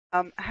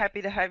I'm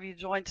happy to have you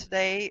join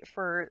today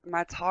for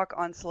my talk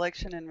on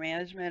selection and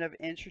management of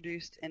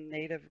introduced and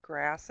native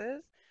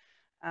grasses.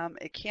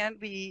 It can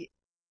be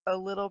a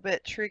little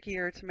bit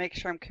trickier to make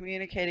sure I'm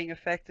communicating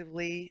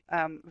effectively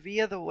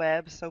via the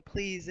web, so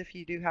please, if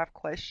you do have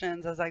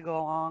questions as I go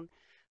along,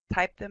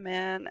 type them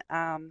in,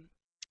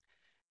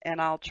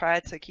 and I'll try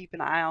to keep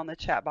an eye on the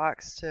chat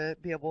box to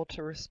be able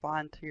to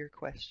respond to your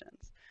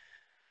questions.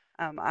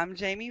 I'm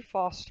Jamie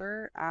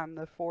Foster. I'm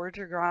the forage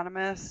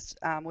agronomist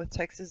with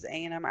Texas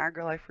A&M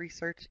AgriLife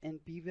Research in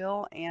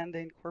Beeville and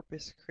in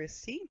Corpus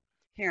Christi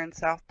here in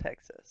South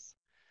Texas.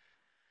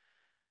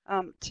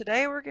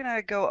 Today we're going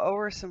to go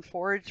over some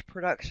forage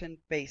production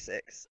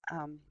basics.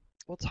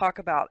 We'll talk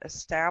about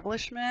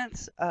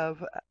establishments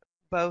of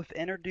both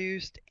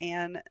introduced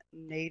and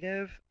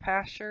native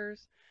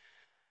pastures.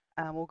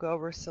 We'll go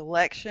over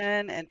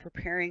selection and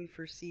preparing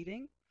for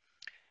seeding.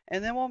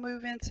 And then we'll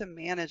move into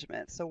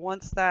management. So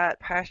once that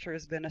pasture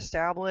has been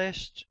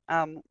established,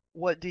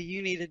 what do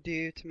you need to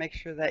do to make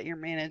sure that you're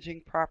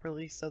managing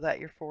properly so that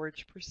your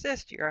forage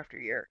persists year after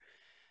year?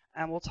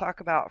 And we'll talk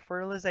about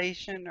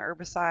fertilization,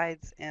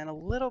 herbicides, and a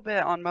little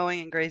bit on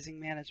mowing and grazing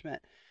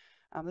management.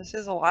 This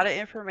is a lot of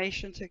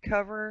information to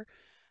cover.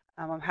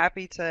 I'm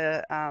happy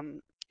to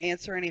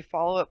answer any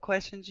follow-up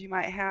questions you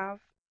might have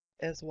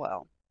as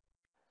well.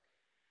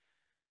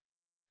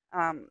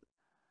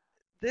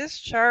 This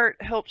chart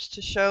helps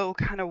to show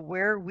kind of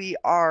where we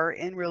are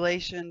in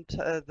relation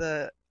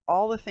to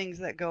all the things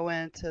that go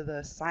into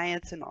the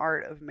science and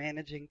art of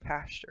managing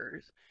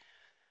pastures.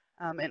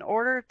 In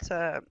order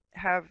to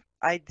have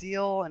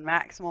ideal and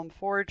maximum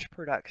forage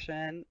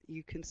production,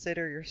 you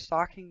consider your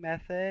stocking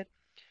method,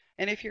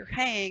 and if you're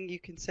haying, you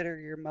consider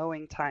your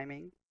mowing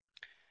timing,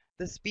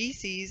 the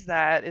species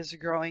that is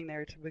growing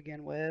there to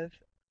begin with,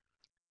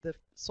 the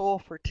soil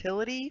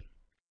fertility,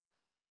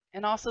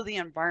 and also the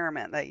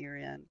environment that you're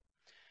in.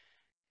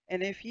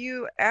 And if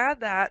you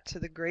add that to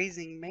the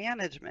grazing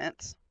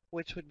management,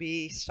 which would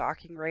be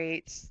stocking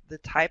rates, the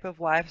type of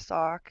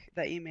livestock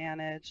that you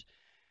manage,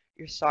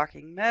 your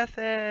stocking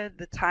method,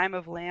 the time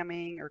of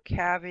lambing or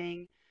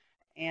calving,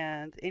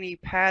 and any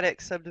paddock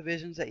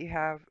subdivisions that you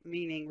have,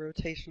 meaning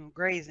rotational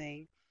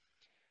grazing,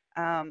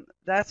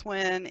 that's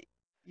when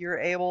you're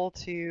able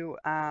to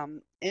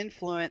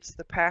influence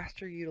the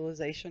pasture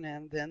utilization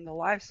and then the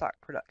livestock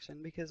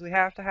production, because we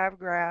have to have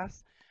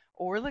grass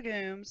or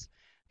legumes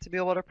to be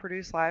able to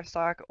produce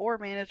livestock or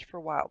manage for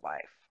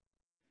wildlife.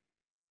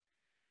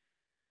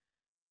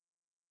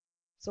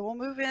 So we'll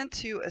move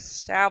into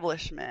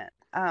establishment.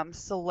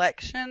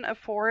 Selection of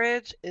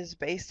forage is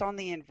based on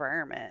the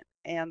environment,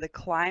 and the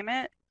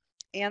climate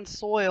and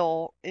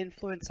soil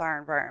influence our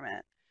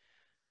environment.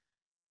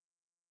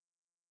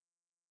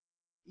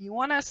 You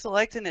want to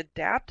select an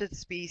adapted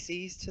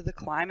species to the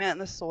climate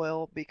and the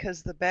soil,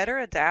 because the better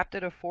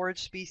adapted a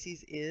forage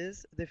species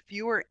is, the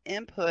fewer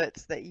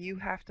inputs that you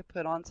have to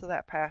put onto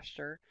that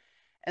pasture,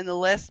 and the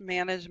less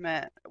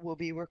management will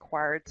be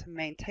required to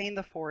maintain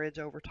the forage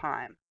over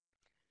time.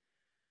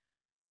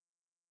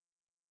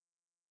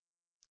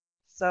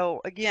 So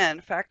again,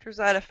 factors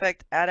that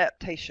affect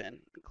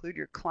adaptation include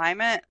your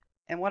climate,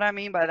 and what I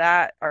mean by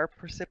that are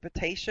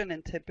precipitation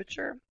and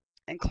temperature.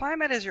 And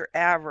climate is your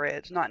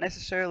average, not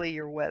necessarily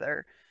your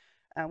weather.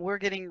 We're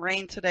getting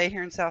rain today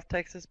here in South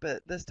Texas,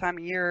 but this time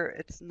of year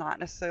it's not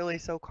necessarily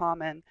so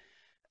common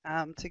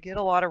to get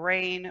a lot of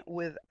rain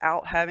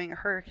without having a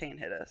hurricane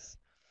hit us.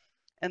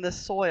 And the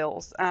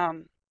soils.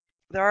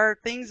 There are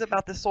things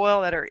about the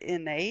soil that are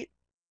innate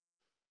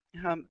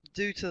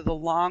due to the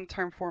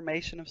long-term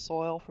formation of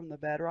soil from the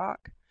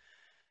bedrock.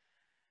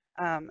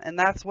 And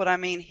that's what I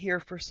mean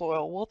here for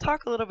soil. We'll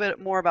talk a little bit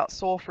more about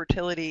soil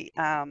fertility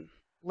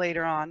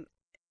later on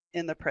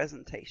in the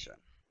presentation.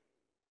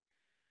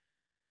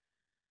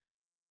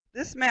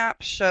 This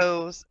map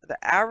shows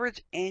the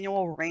average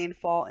annual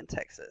rainfall in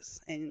Texas.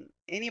 And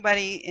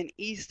anybody in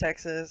East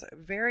Texas,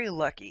 very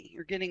lucky.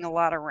 You're getting a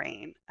lot of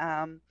rain.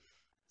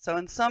 So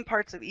in some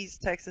parts of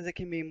East Texas, it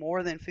can be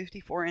more than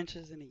 54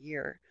 inches in a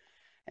year.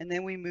 And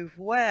then we move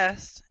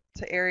west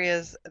to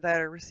areas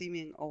that are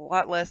receiving a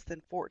lot less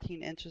than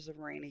 14 inches of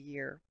rain a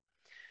year.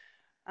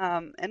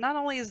 And not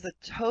only is the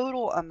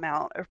total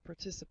amount of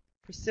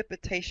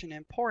precipitation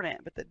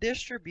important, but the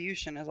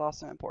distribution is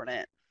also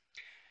important.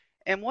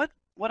 And what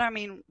I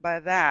mean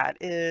by that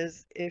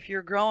is, if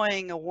you're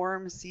growing a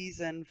warm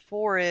season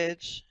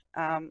forage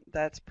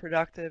that's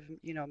productive,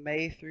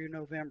 May through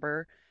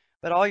November,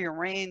 but all your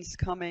rain's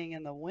coming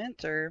in the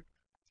winter,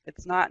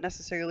 it's not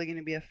necessarily going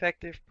to be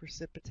effective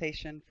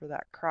precipitation for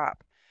that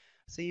crop.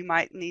 So you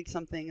might need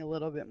something a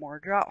little bit more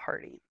drought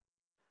hardy.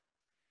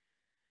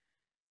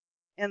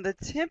 And the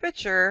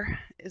temperature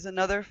is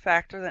another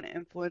factor that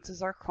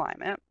influences our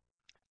climate.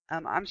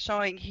 I'm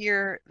showing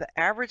here the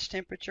average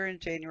temperature in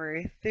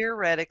January,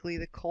 theoretically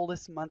the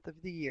coldest month of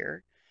the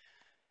year.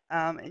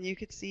 And you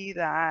can see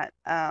that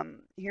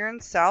here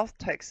in South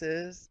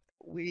Texas,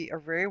 we are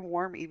very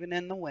warm even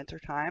in the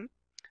wintertime,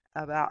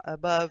 about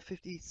above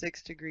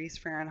 56 degrees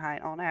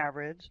Fahrenheit on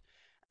average.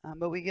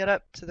 But we get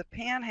up to the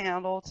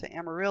Panhandle, to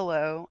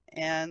Amarillo,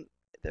 and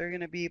they're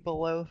going to be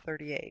below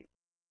 38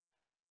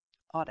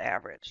 on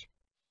average.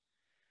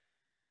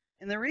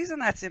 And the reason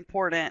that's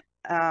important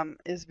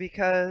is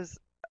because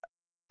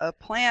a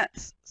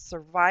plant's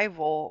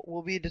survival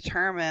will be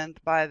determined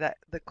by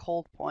the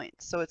cold point,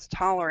 so its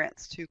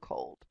tolerance to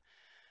cold.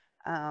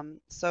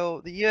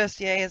 So the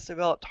USDA has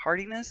developed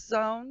hardiness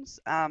zones.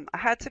 I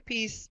had to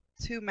piece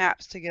two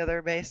maps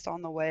together based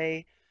on the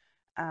way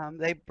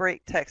they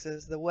break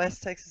Texas, the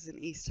West Texas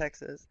and East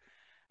Texas.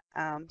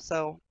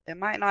 So it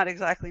might not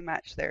exactly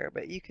match there,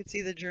 but you could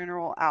see the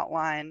general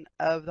outline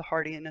of the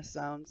hardiness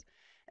zones.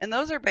 And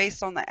those are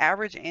based on the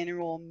average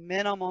annual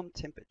minimum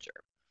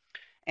temperature.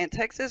 And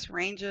Texas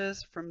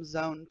ranges from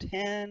zone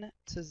 10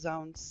 to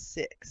zone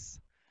 6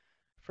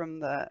 from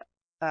the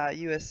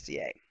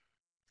USDA.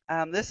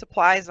 This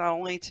applies not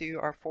only to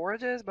our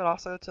forages, but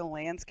also to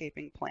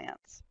landscaping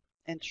plants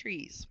and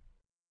trees.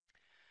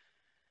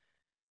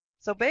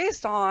 So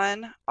based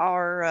on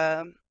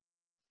our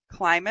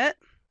climate,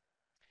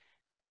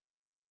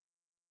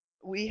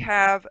 we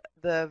have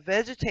the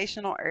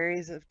vegetational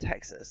areas of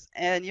Texas.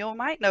 And you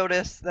might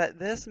notice that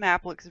this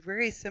map looks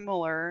very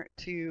similar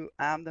to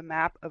the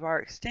map of our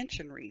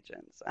extension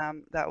regions.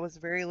 That was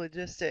very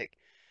logistic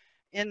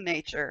in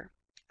nature.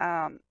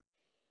 And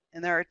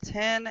there are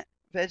 10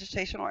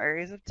 vegetational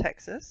areas of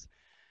Texas.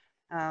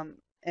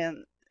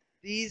 And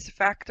these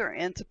factor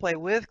into play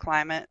with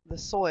climate, the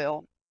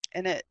soil,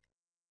 and it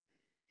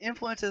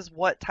influences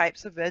what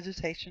types of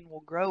vegetation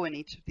will grow in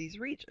each of these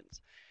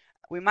regions.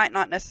 We might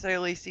not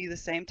necessarily see the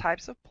same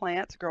types of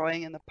plants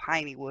growing in the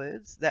piney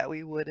woods that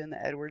we would in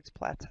the Edwards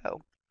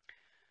Plateau.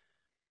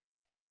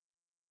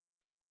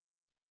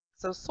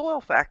 So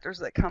soil factors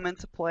that come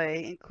into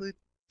play include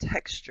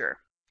texture.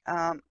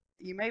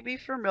 You may be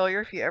familiar,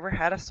 if you ever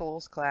had a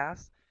soils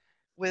class,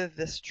 with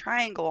this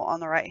triangle on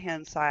the right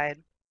hand side.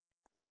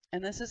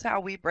 And this is how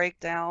we break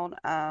down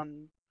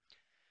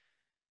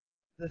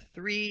the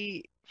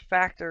three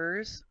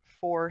factors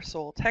for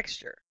soil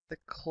texture: the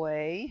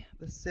clay,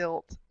 the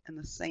silt, and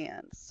the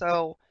sand.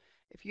 So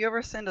if you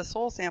ever send a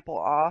soil sample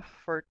off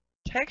for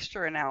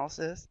texture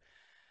analysis,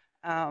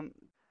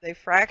 they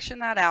fraction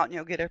that out and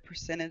you'll get a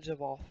percentage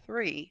of all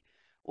three.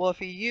 Well,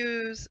 if you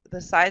use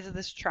the size of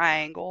this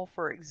triangle,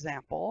 for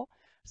example,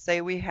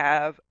 say we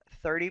have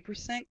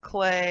 30%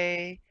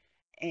 clay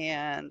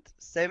and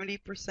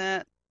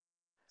 70%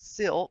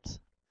 silt,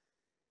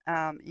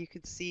 you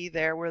could see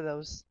there where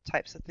those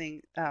types of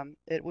things,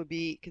 it would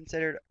be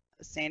considered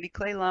sandy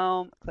clay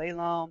loam,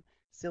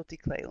 silty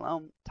clay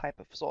loam type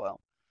of soil.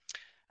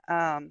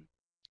 And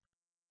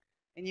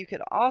you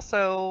could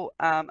also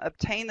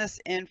obtain this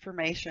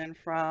information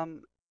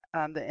from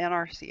the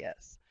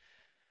NRCS.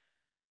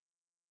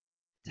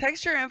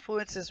 Texture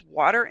influences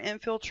water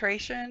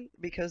infiltration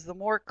because the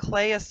more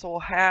clay a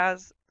soil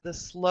has, the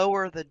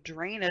slower the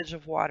drainage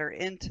of water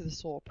into the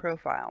soil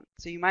profile.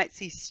 So you might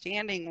see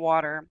standing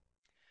water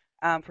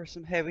for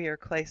some heavier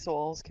clay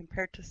soils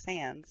compared to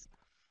sands.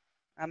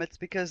 It's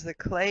because the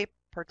clay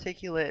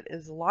particulate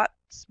is a lot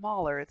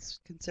smaller. It's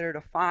considered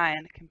a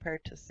fine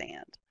compared to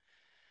sand.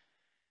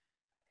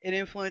 It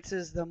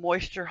influences the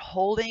moisture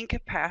holding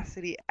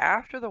capacity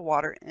after the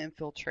water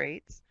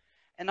infiltrates,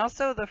 and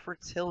also the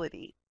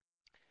fertility.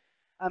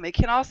 It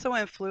can also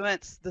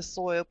influence the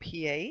soil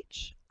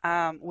pH,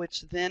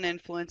 which then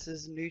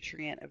influences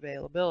nutrient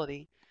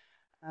availability.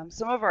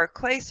 Some of our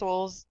clay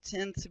soils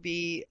tend to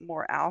be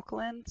more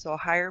alkaline, so a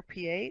higher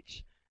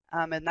pH,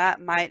 and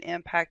that might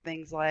impact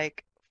things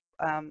like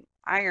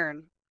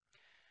iron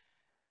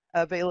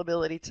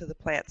availability to the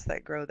plants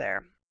that grow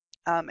there.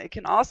 It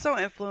can also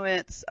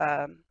influence,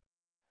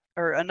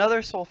 or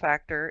another soil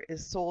factor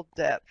is soil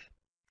depth.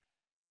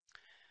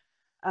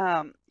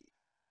 A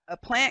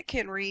plant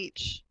can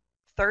reach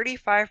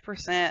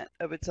 35%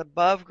 of its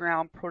above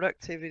ground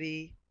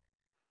productivity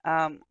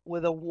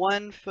with a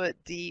 1 foot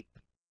deep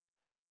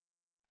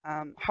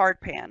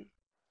hard pan.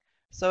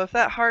 So if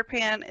that hard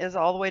pan is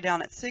all the way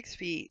down at 6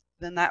 feet,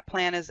 then that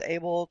plant is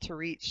able to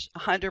reach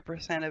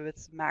 100% of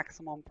its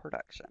maximum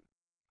production.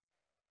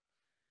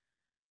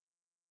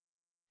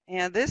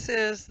 And this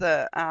is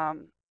the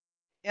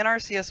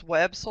NRCS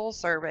web soil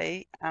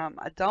survey.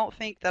 I don't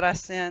think that I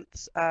sent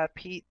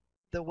Pete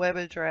the web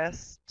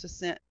address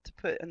to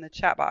put in the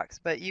chat box,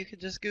 but you could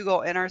just Google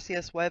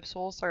NRCS web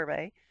soil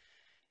survey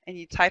and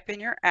you type in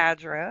your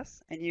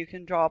address and you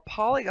can draw a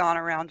polygon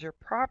around your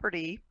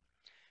property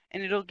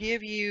and it'll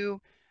give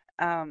you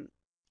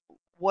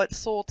what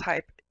soil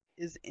type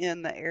is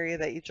in the area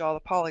that you draw the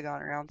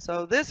polygon around.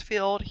 So this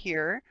field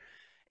here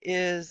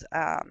is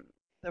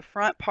the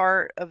front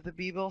part of the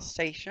Beeville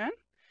station,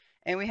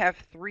 and we have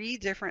 3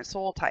 different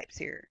soil types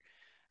here.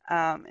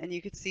 And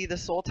you can see the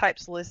soil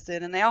types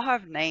listed, and they all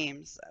have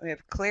names. We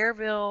have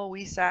Clairville,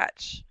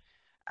 Weisach,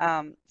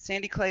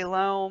 sandy clay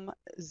loam,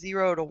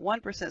 0 to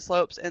 1%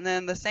 slopes, and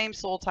then the same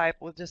soil type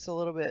with just a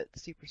little bit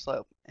steeper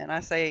slope. And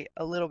I say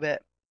a little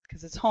bit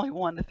because it's only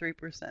 1 to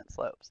 3%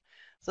 slopes.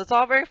 So it's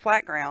all very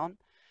flat ground.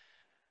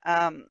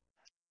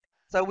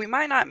 So we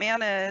might not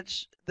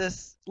manage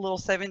this little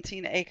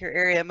 17-acre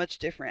area much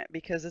different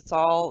because it's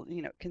all,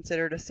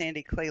 considered a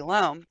sandy clay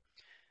loam.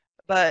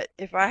 But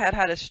if I had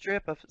had a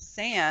strip of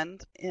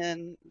sand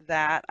in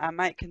that, I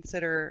might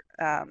consider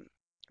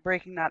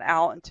breaking that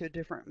out into a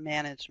different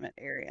management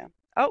area.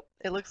 Oh,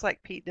 it looks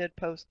like Pete did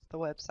post the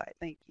website.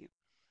 Thank you.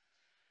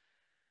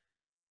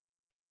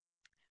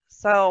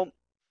 So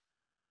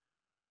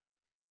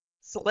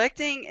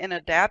selecting an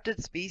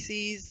adapted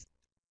species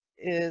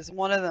is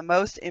one of the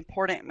most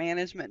important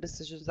management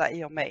decisions that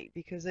you'll make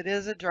because it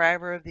is a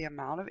driver of the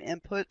amount of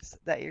inputs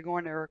that you're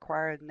going to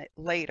require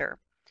later.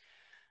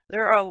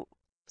 There are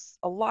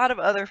a lot of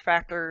other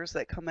factors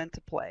that come into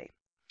play.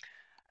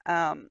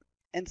 And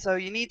so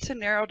you need to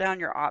narrow down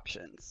your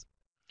options.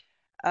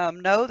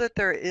 Know that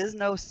there is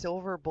no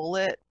silver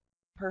bullet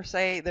per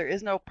se. There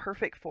is no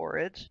perfect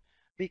forage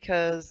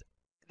because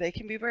they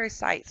can be very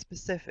site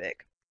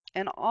specific.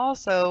 And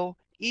also,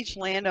 each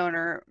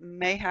landowner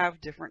may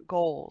have different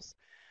goals.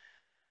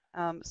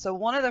 So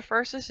one of the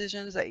first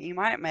decisions that you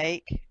might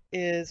make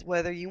is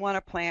whether you want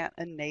to plant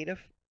a native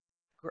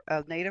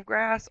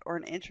grass or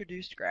an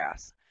introduced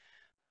grass.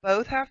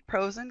 Both have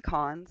pros and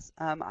cons.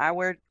 I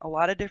wear a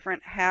lot of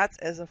different hats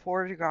as a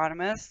forage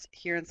agronomist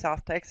here in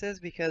South Texas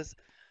because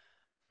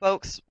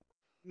folks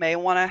may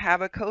want to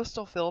have a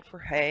coastal field for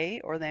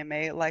hay, or they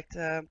may like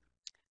to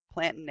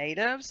plant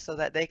natives so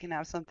that they can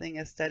have something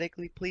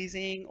aesthetically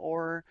pleasing,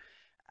 or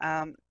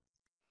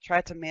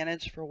try to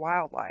manage for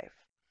wildlife.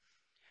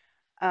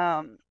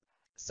 Um,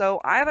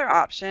 so either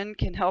option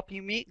can help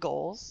you meet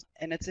goals,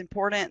 and it's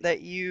important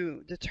that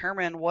you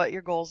determine what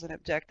your goals and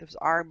objectives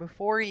are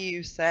before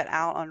you set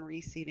out on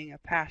reseeding a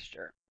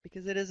pasture,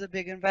 because it is a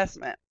big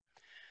investment.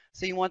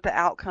 So you want the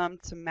outcome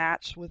to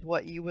match with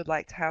what you would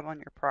like to have on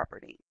your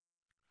property.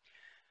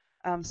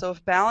 So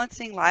if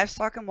balancing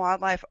livestock and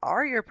wildlife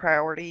are your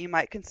priority, you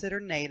might consider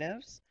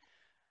natives.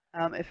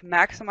 If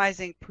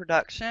maximizing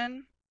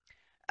production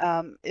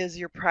is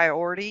your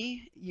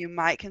priority, you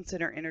might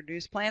consider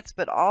introduced plants,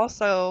 but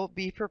also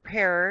be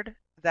prepared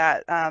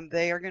that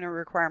they are going to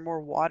require more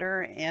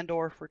water and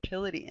or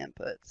fertility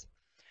inputs.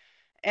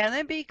 And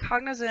then be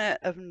cognizant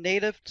of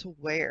native to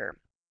where.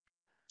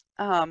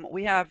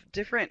 We have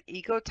different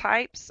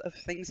ecotypes of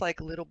things like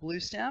little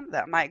bluestem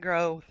that might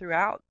grow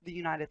throughout the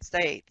United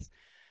States.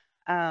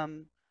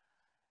 Um,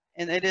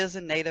 and it is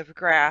a native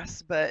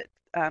grass, but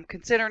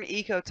consider an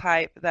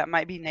ecotype that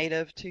might be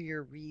native to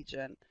your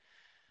region.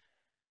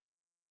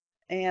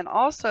 And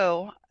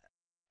also,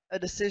 a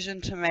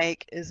decision to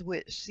make is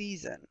which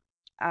season.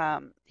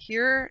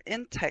 Here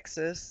in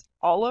Texas,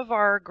 all of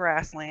our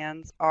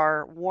grasslands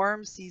are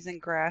warm season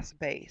grass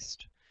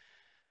based.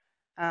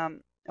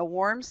 A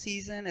warm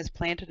season is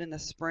planted in the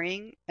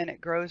spring and it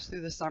grows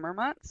through the summer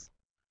months.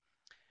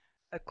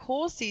 A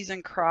cool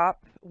season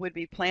crop would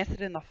be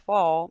planted in the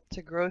fall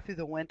to grow through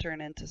the winter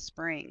and into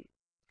spring.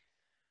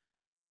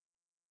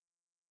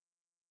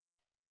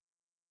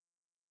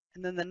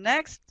 And then the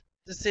next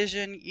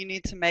decision you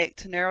need to make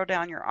to narrow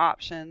down your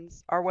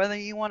options are whether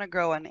you want to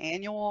grow an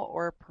annual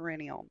or a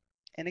perennial.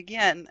 And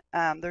again,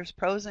 there's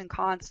pros and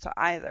cons to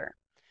either.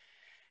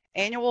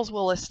 Annuals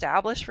will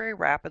establish very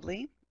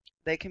rapidly.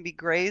 They can be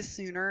grazed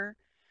sooner,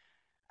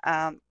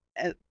 um,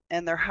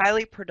 and they're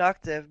highly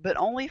productive, but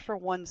only for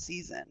one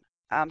season.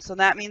 So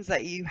that means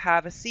that you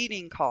have a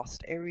seeding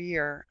cost every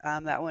year.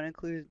 That would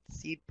include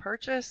seed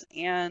purchase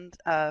and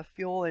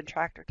fuel and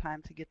tractor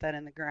time to get that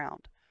in the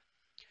ground.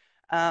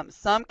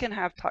 Some can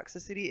have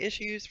toxicity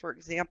issues. For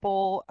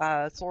example,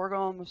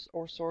 sorghums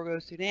or sorgo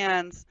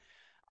Sudans,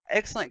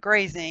 excellent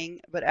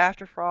grazing, but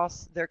after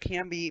frost there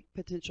can be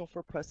potential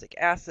for prussic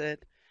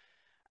acid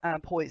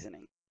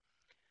poisoning.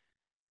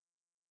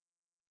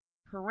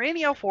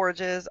 Perennial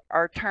forages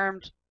are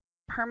termed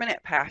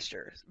permanent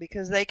pastures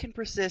because they can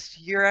persist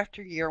year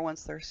after year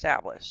once they're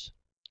established.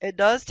 It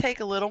does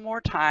take a little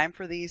more time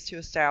for these to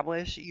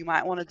establish. You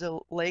might want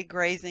to delay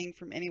grazing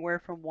from anywhere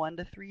from 1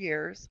 to 3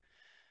 years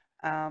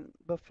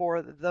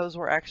before those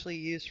were actually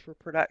used for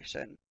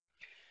production.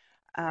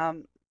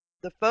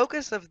 The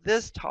focus of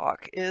this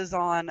talk is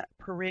on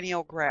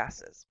perennial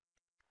grasses.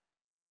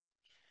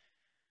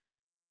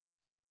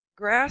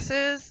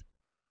 Grasses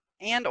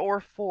and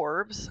or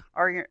forbs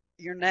are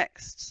your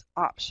next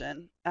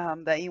option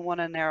that you want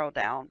to narrow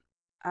down.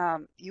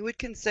 You would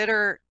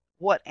consider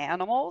what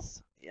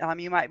animals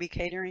you might be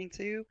catering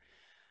to.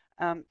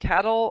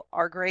 Cattle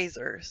are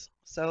grazers,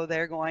 so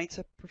they're going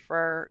to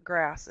prefer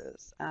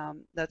grasses.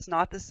 That's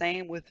not the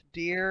same with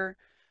deer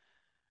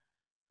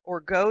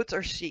or goats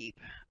or sheep.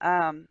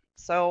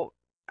 So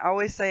I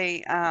always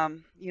say,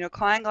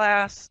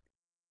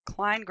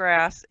 Klein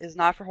grass is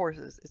not for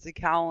horses. It's a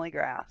cow-only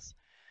grass.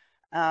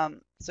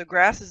 So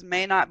grasses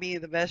may not be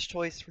the best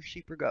choice for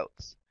sheep or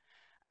goats.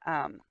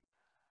 I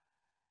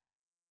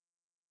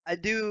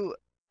do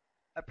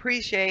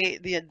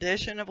appreciate the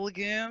addition of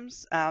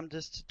legumes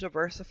just to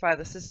diversify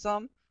the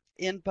system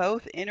in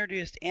both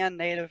introduced and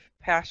native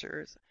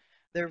pastures.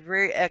 They're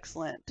very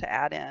excellent to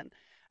add in.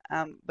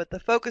 But the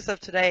focus of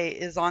today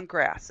is on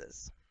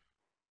grasses.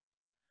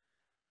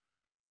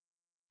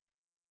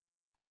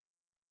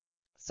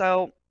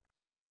 So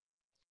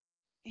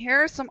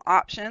Here are some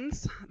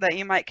options that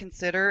you might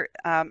consider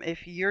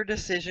if your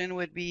decision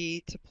would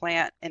be to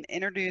plant an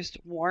introduced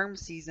warm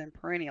season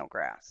perennial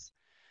grass.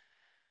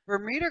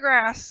 Bermuda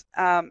grass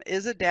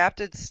is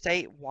adapted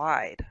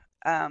statewide.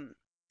 Um,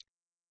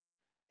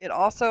 it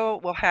also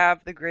will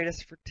have the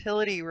greatest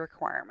fertility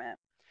requirement.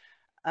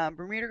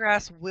 Bermuda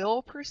grass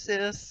will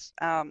persist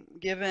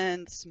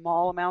given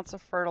small amounts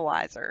of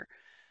fertilizer.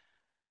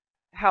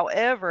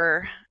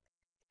 However,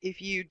 if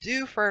you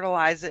do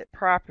fertilize it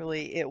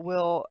properly, it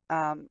will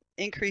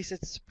increase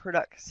its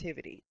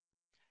productivity.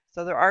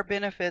 So there are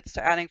benefits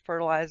to adding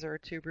fertilizer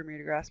to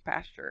Bermuda grass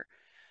pasture.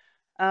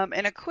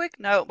 And a quick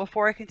note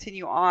before I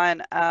continue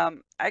on,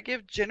 I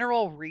give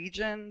general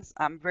regions.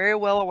 I'm very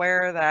well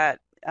aware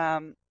that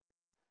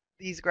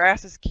these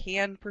grasses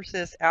can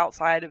persist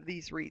outside of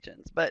these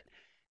regions, but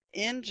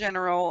in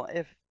general,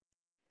 if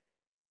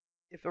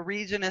a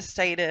region is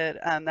stated,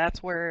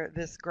 that's where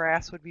this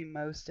grass would be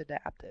most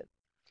adapted.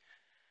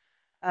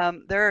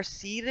 There are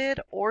seeded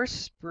or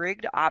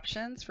sprigged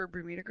options for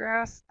Bermuda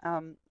grass.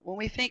 When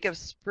we think of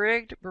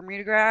sprigged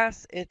Bermuda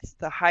grass, it's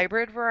the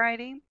hybrid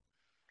variety.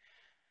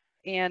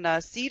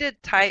 And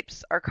seeded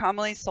types are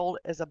commonly sold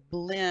as a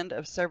blend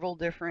of several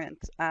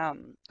different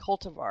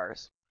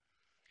cultivars.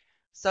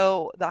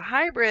 So the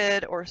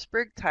hybrid or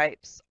sprig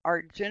types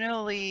are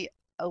generally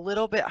a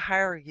little bit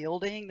higher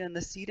yielding than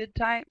the seeded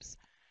types.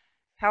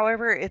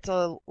 However, it's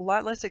a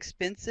lot less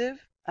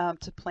expensive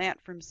to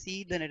plant from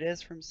seed than it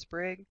is from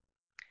sprig.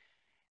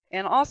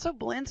 And also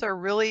blends are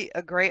really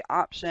a great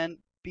option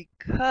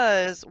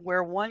because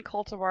where one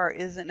cultivar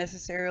isn't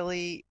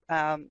necessarily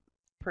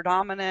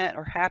predominant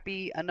or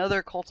happy,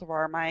 another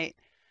cultivar might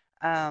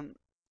um,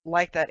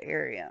 like that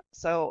area.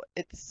 So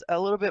it's a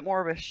little bit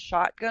more of a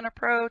shotgun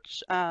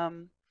approach,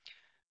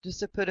 just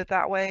to put it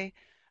that way.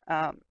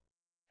 Um,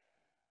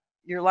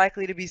 you're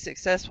likely to be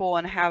successful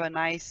and have a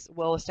nice,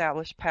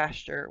 well-established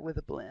pasture with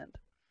a blend.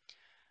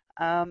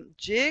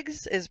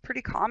 Jigs is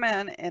pretty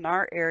common in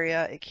our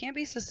area. It can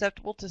be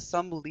susceptible to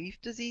some leaf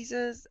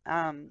diseases.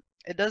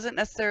 It doesn't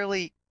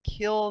necessarily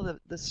kill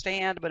the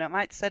stand, but it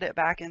might set it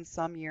back in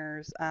some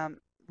years,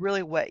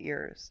 really wet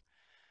years.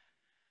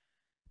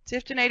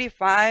 Tifton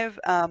 85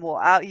 will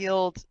out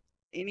yield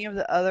any of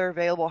the other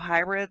available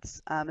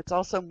hybrids. It's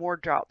also more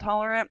drought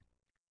tolerant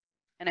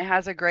and it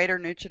has a greater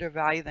nutritive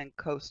value than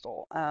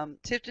coastal.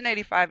 Tifton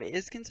 85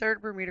 is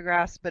considered Bermuda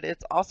grass, but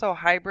it's also a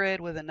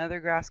hybrid with another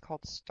grass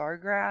called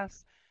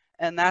stargrass,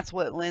 and that's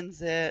what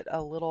lends it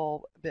a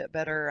little bit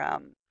better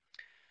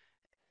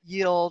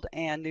yield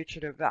and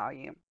nutritive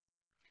value.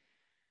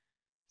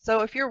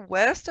 So if you're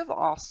west of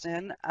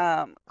Austin,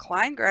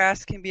 Klein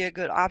grass can be a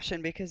good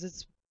option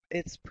because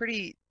it's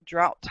pretty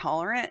drought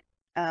tolerant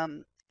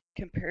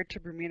compared to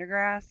Bermuda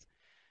grass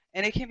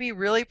and it can be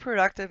really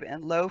productive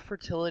in low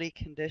fertility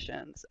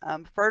conditions.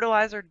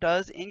 Fertilizer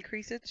does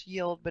increase its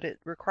yield, but it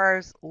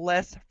requires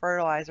less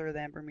fertilizer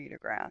than Bermuda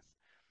grass.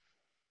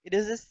 It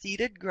is a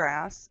seeded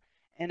grass,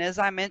 and as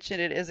I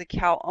mentioned, it is a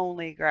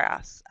cow-only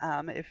grass.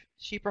 If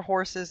sheep or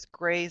horses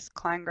graze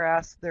Klein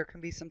grass, there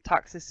can be some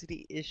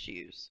toxicity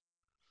issues.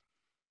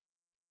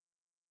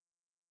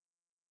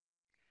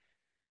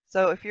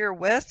 So if you're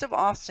west of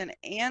Austin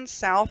and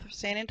south of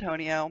San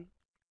Antonio,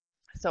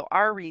 so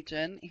our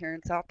region here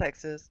in South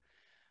Texas,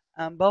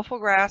 buffalo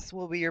grass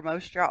will be your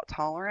most drought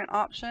tolerant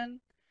option.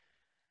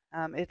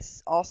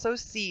 It's also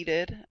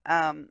seeded.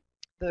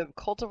 The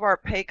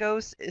cultivar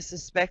Pecos is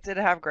suspected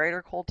to have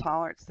greater cold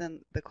tolerance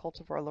than the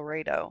cultivar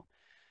Laredo.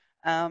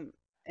 And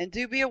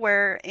do be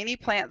aware, any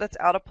plant that's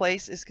out of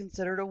place is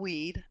considered a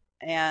weed,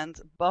 and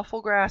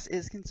buffalo grass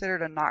is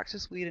considered a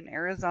noxious weed in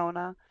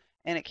Arizona,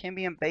 and it can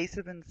be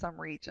invasive in some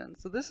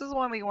regions. So this is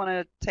one we want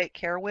to take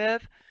care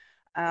with.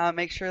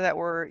 Make sure that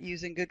we're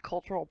using good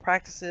cultural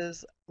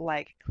practices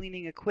like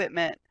cleaning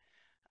equipment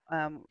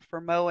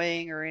for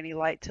mowing or any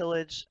light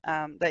tillage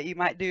that you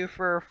might do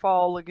for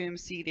fall legume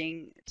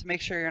seeding to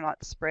make sure you're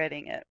not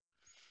spreading it.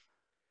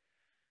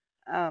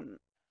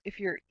 If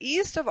you're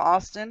east of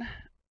Austin,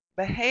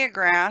 Bahia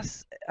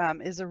grass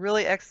is a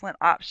really excellent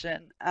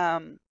option.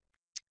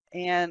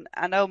 And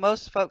I know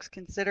most folks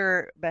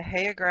consider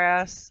Bahia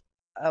grass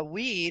a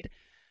weed,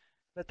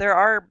 but there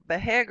are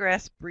Bahia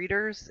grass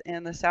breeders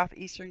in the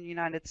southeastern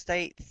United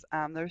States.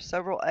 There's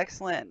several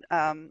excellent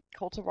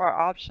cultivar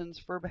options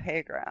for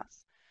Bahia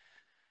grass.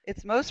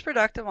 It's most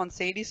productive on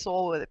sandy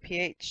soil with a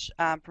pH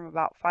from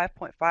about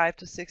 5.5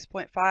 to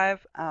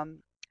 6.5.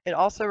 It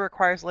also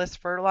requires less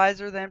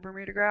fertilizer than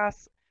Bermuda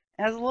grass.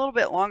 It has a little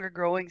bit longer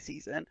growing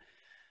season.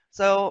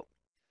 So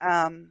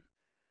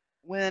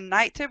when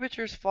night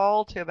temperatures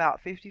fall to about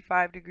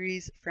 55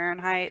 degrees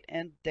Fahrenheit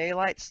and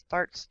daylight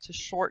starts to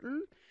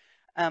shorten,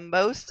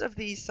 most of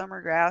these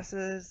summer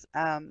grasses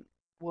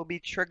will be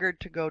triggered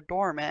to go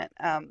dormant.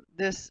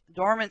 This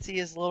dormancy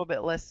is a little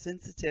bit less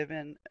sensitive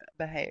in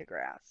Bahia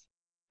grass.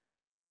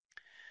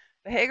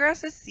 Bahia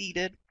grass is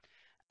seeded,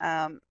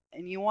 and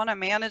you want to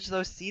manage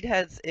those seed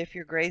heads if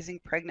you're grazing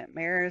pregnant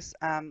mares.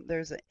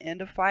 There's an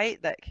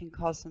endophyte that can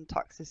cause some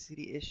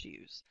toxicity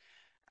issues.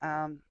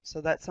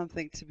 So that's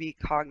something to be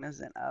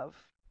cognizant of.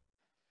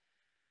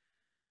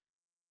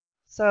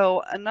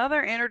 So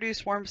another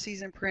introduced warm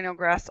season perennial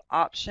grass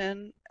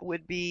option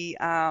would be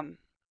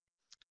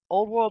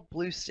Old World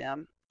Blue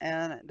Stem,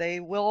 and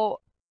they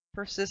will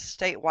persist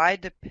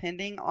statewide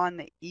depending on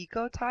the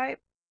ecotype.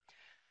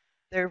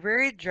 They're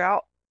very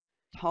drought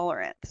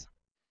tolerant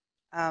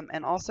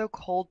and also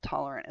cold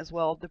tolerant as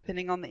well,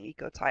 depending on the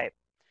ecotype.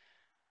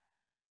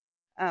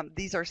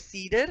 These are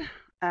seeded,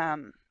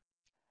 um,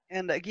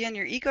 and again,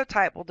 your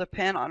ecotype will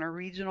depend on a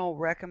regional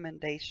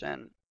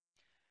recommendation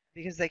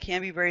because they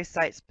can be very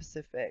site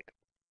specific.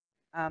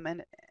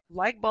 And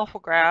like buffalo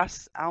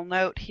grass, I'll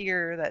note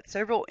here that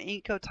several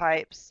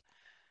ecotypes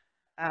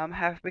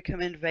have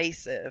become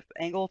invasive.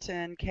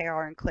 Angleton,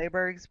 KR, and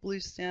Clayburgh's blue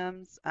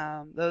stems,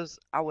 those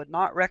I would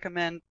not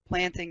recommend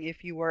planting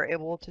if you were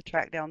able to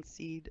track down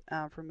seed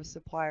from a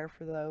supplier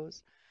for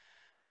those,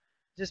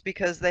 just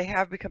because they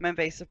have become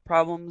invasive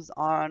problems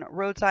on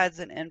roadsides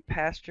and in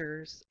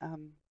pastures.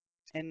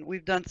 And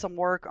we've done some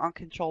work on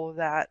control of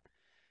that.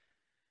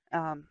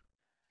 Um,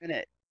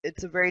 and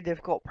it's a very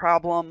difficult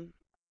problem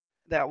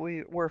that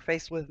we're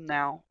faced with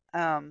now.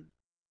 And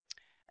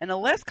a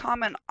less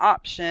common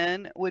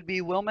option would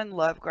be Wilman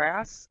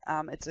lovegrass.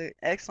 It's an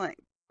excellent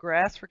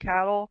grass for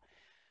cattle.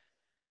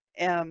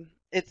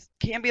 It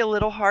can be a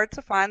little hard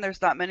to find.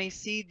 There's not many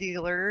seed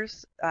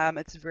dealers.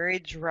 It's very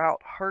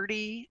drought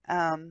hardy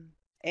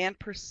and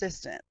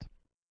persistent.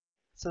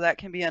 So that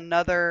can be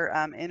another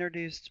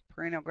introduced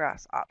perennial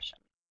grass option.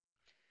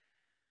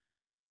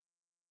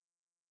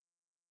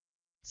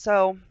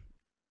 So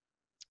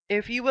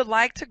if you would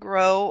like to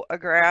grow a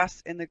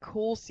grass in the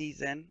cool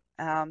season,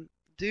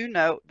 do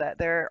note that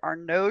there are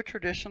no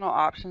traditional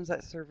options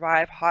that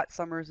survive hot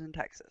summers in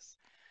Texas.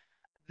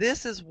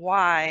 This is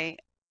why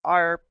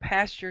our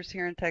pastures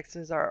here in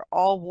Texas are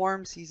all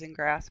warm season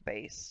grass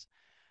based,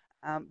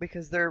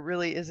 because there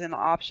really isn't an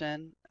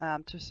option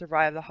to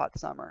survive the hot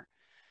summer.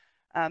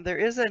 There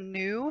is a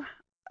new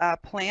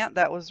plant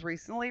that was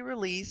recently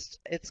released.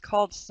 It's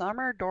called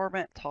summer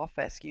dormant tall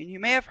fescue, and you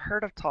may have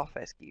heard of tall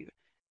fescue.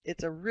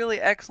 It's a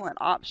really excellent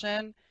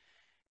option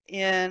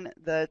in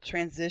the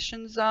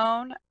transition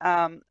zone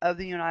of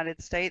the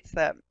United States,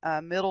 that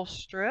middle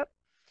strip.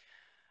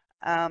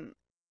 And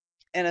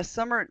the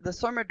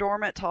summer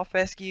dormant tall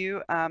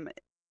fescue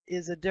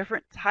is a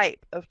different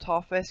type of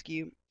tall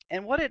fescue.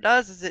 And what it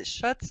does is it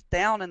shuts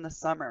down in the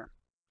summer.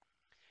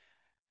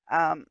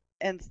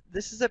 And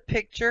this is a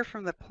picture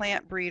from the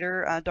plant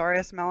breeder,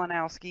 Darius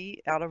Malinowski,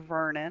 out of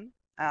Vernon.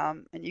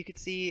 And you can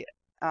see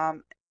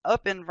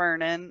up in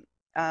Vernon,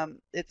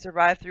 it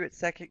survived through its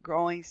second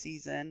growing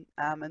season,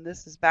 and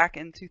this is back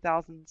in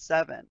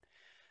 2007.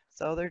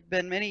 So there's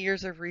been many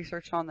years of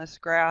research on this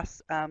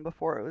grass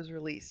before it was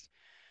released.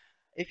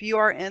 If you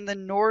are in the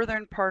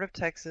northern part of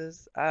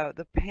Texas,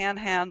 the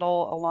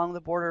panhandle along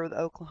the border with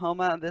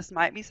Oklahoma, this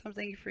might be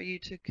something for you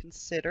to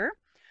consider.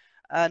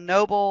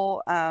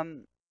 Noble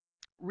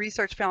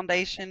Research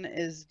Foundation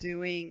is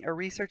doing, a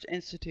research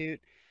institute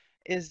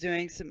is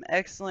doing some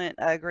excellent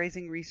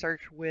grazing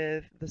research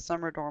with the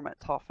summer dormant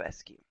tall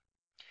fescue.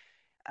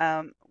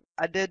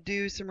 I did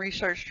do some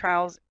research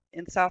trials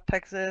in South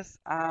Texas.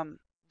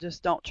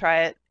 Just don't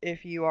try it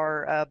if you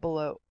are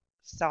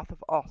south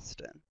of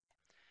Austin.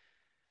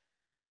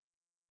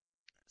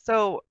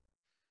 So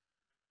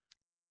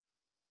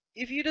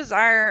if you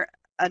desire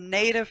a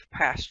native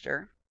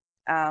pasture,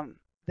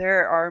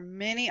 there are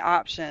many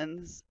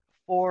options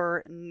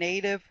for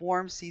native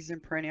warm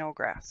season perennial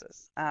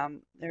grasses.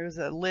 There's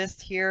a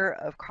list here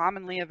of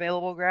commonly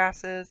available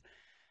grasses,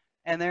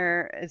 and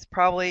there is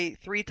probably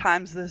 3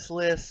 times this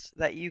list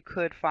that you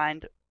could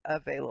find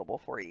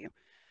available for you.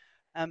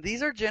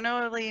 These are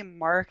generally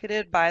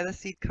marketed by the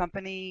seed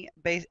company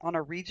based on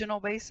a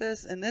regional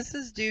basis, and this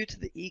is due to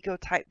the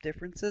ecotype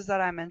differences that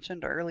I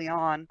mentioned early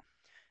on.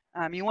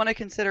 You want to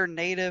consider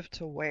native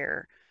to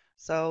where.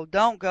 So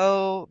don't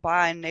go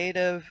buy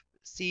native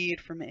seed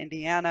from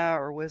Indiana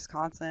or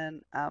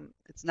Wisconsin.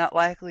 It's not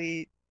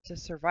likely to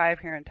survive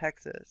here in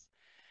Texas.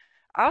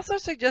 I also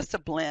suggest a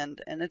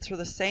blend, and it's for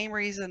the same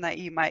reason that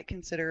you might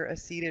consider a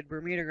seeded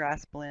Bermuda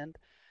grass blend.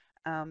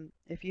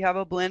 If you have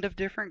a blend of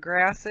different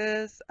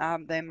grasses,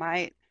 they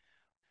might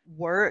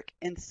work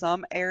in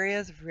some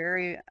areas,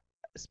 very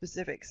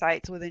specific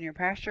sites within your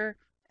pasture,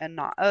 and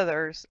not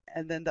others.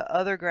 And then the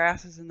other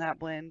grasses in that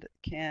blend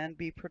can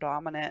be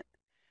predominant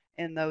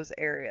in those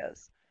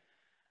areas.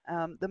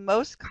 The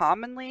most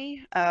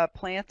commonly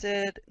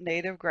planted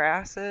native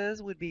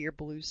grasses would be your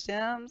blue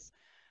stems.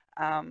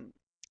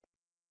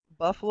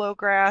 Buffalo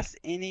grass,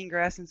 Indian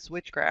grass, and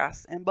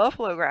switchgrass. And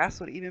buffalo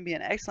grass would even be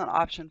an excellent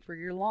option for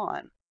your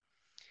lawn.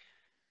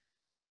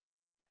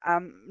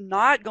 I'm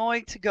not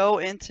going to go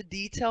into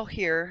detail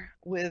here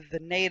with the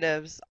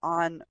natives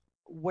on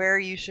where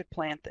you should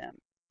plant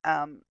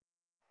them.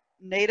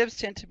 Natives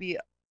tend to be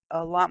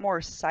a lot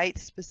more site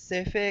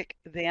specific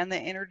than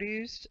the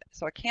introduced,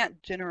 so I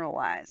can't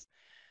generalize.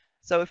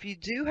 So if you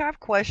do have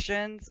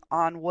questions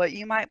on what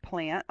you might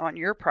plant on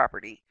your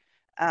property,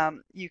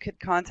 you could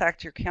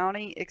contact your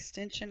county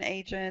extension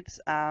agent,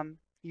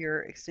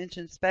 your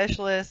extension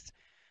specialist.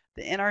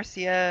 the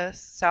NRCS,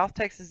 South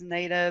Texas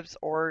Natives,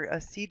 or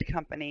a seed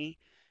company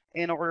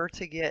in order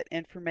to get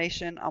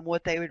information on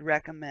what they would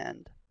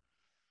recommend.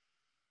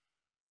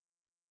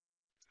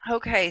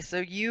 Okay, so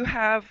you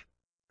have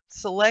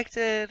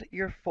selected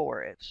your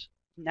forage.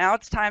 Now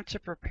it's time to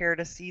prepare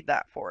to seed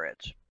that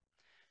forage.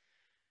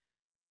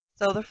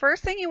 So the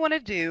first thing you want to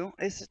do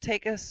is to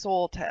take a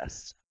soil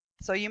test.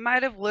 So you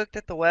might have looked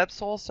at the web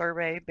soil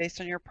survey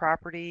based on your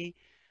property,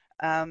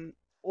 um,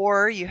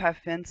 or you have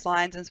fence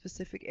lines in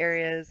specific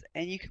areas,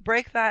 and you can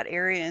break that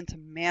area into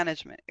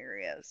management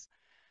areas.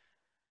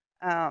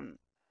 Um,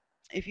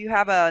 if you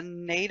have a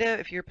native,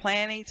 if you're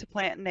planning to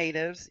plant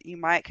natives, you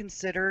might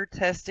consider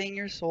testing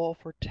your soil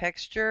for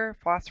texture,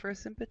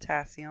 phosphorus, and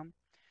potassium.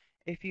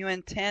 If you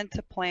intend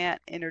to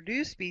plant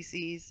introduced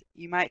species,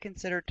 you might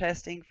consider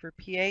testing for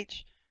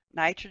pH,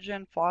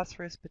 nitrogen,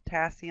 phosphorus,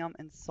 potassium,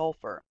 and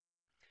sulfur.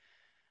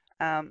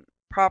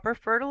 Proper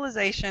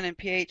fertilization and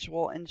pH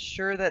will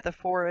ensure that the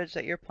forage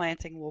that you're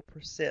planting will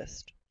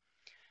persist.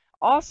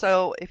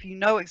 Also, if you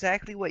know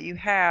exactly what you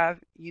have,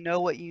 you know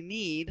what you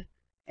need,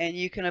 and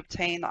you can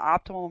obtain the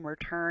optimum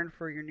return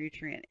for your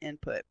nutrient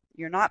input.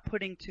 You're not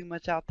putting too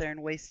much out there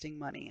and wasting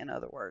money, in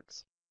other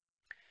words.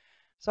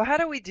 So how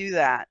do we do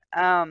that?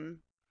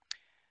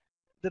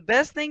 The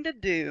best thing to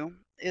do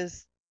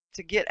is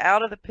to get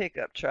out of the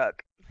pickup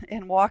truck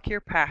and walk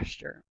your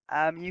pasture.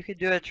 You could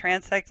do a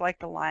transect like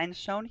the line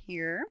shown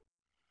here.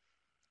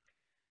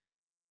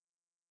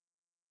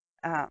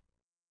 Uh,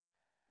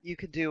 you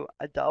could do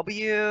a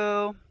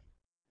W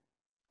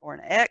or an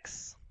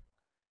X,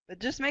 but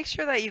just make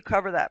sure that you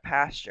cover that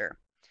pasture.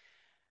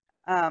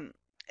 And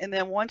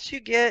then once you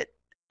get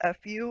a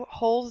few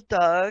holes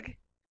dug,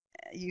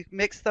 you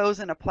mix those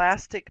in a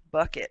plastic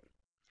bucket.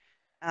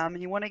 And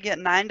you want to get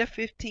 9 to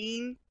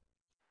 15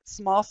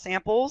 small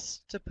samples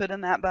to put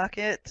in that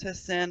bucket to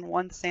send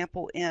one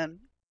sample in.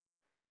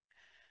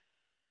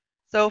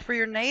 So for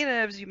your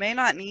natives, you may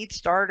not need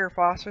starter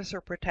phosphorus or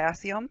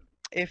potassium,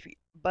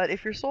 but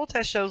if your soil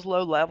test shows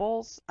low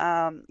levels,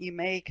 you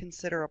may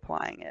consider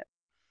applying it.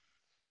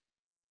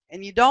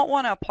 And you don't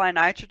want to apply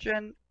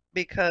nitrogen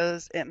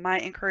because it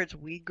might encourage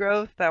weed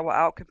growth that will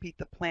outcompete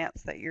the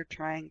plants that you're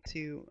trying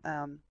to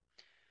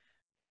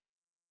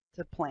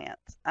plant.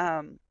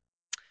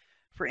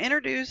 For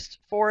introduced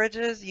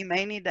forages, you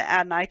may need to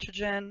add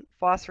nitrogen,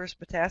 phosphorus,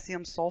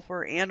 potassium,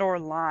 sulfur, and or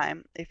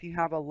lime if you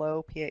have a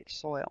low pH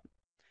soil.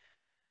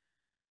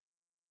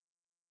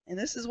 And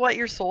this is what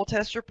your soil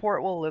test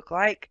report will look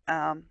like.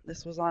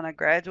 This was on a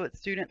graduate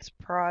student's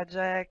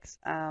project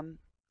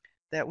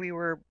that we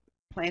were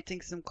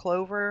planting some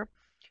clover.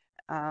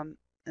 And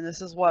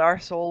this is what our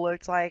soil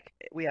looks like.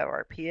 We have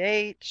our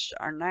pH,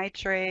 our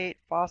nitrate,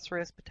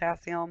 phosphorus,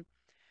 potassium.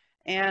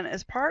 And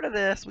as part of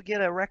this, we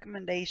get a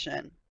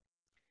recommendation.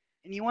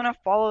 And you want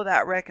to follow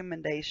that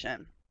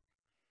recommendation.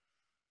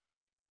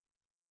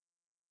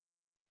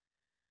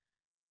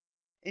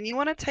 And you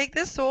want to take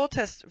this soil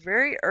test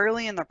very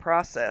early in the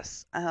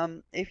process.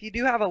 If you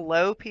do have a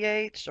low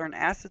pH or an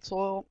acid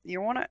soil,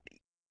 you want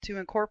to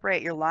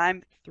incorporate your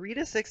lime 3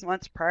 to 6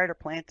 months prior to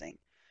planting.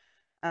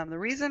 The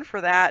reason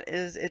for that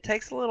is it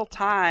takes a little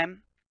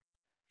time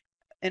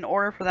in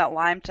order for that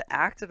lime to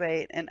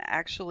activate and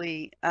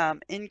actually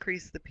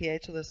increase the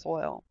pH of the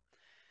soil.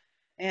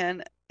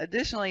 And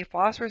additionally,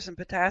 phosphorus and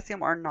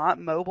potassium are not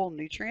mobile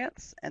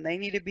nutrients, and they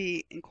need to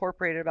be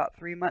incorporated about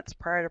 3 months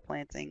prior to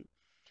planting.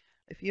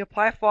 If you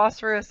apply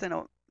phosphorus in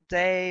a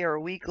day or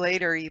a week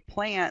later you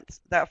plant,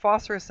 that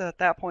phosphorus at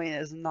that point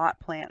is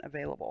not plant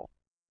available.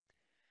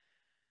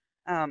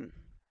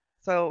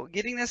 So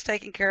getting this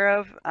taken care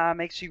of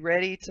makes you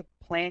ready to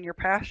plan your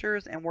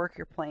pastures and work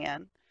your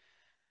plan.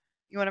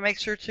 You want to make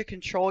sure to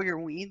control your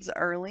weeds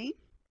early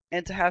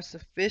and to have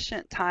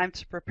sufficient time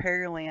to prepare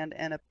your land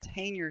and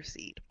obtain your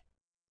seed.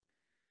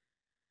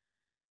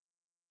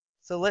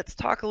 So let's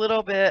talk a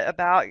little bit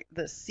about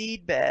the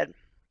seed bed,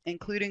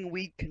 including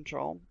weed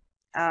control.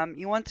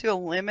 You want to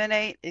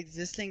eliminate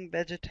existing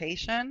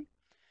vegetation.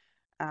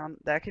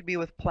 That could be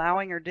with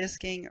plowing or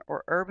disking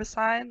or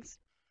herbicides.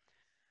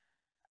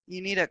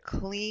 You need a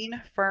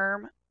clean,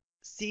 firm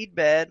seed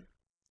bed.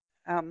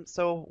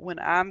 So when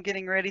I'm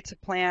getting ready to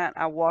plant,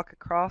 I walk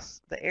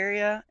across the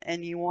area,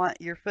 and you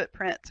want your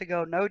footprint to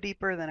go no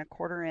deeper than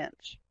 1/4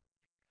 inch.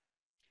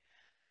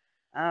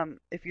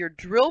 If you're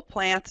drill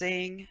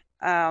planting,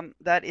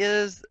 that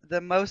is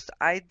the most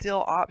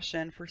ideal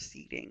option for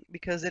seeding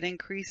because it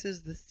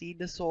increases the seed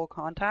to soil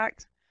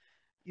contact.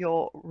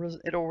 It'll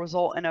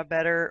result in a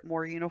better,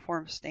 more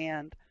uniform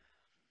stand.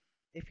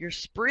 If you're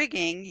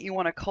sprigging, you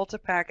want to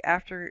cultipack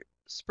after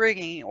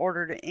sprigging in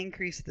order to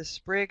increase the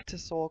sprig to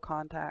soil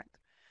contact.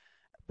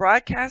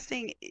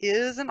 Broadcasting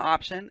is an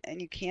option and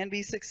you can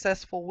be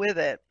successful with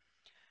it.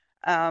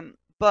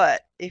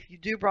 But if you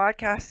do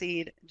broadcast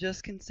seed,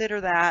 just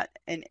consider that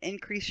and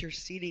increase your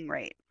seeding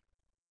rate.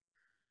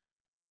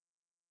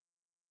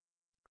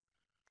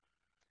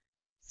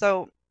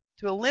 So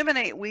to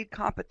eliminate weed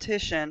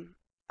competition,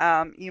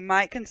 you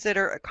might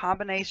consider a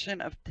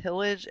combination of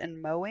tillage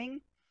and mowing.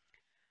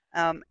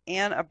 and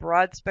a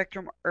broad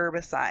spectrum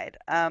herbicide.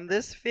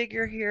 This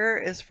figure here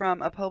is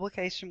from a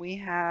publication we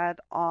had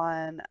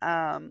on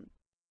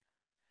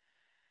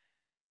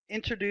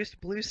introduced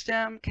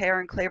bluestem,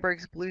 Karen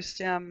Clayberg's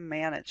bluestem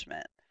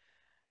management.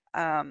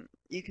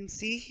 You can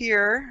see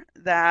here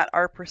that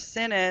our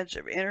percentage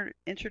of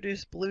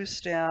introduced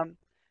bluestem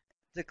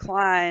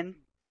declined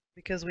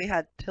because we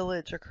had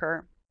tillage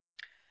occur.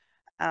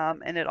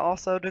 And it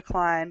also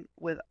declined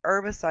with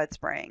herbicide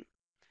spraying.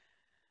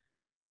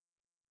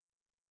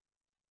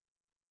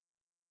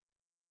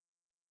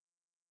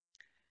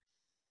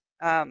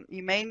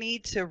 You may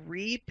need to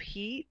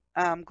repeat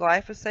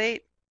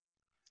glyphosate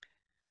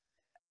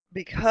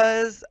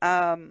because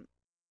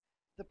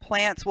the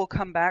plants will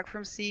come back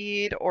from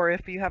seed, or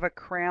if you have a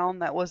crown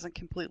that wasn't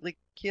completely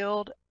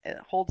killed, it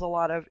holds a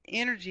lot of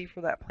energy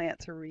for that plant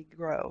to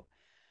regrow.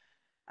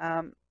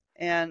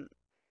 And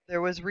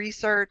there was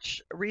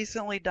research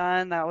recently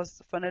done that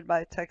was funded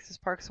by Texas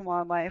Parks and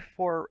Wildlife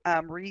for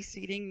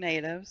reseeding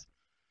natives,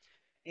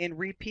 and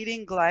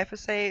repeating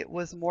glyphosate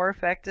was more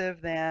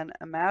effective than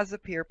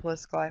imazapyr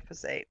plus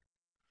glyphosate.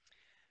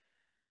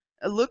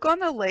 Look on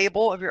the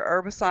label of your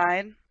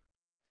herbicide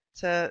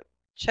to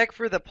check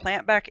for the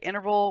plant back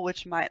interval,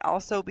 which might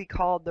also be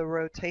called the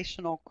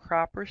rotational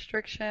crop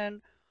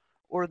restriction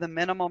or the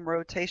minimum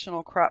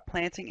rotational crop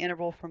planting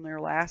interval from your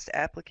last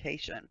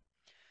application.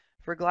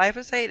 For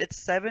glyphosate, it's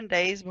 7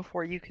 days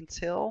before you can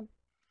till.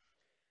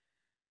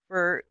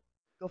 For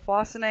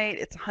glufosinate,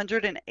 it's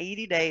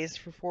 180 days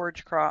for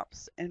forage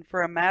crops, and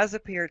for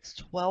imazapyr, it's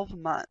 12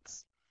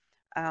 months.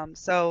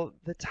 So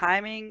the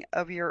timing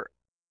of your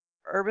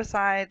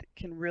herbicide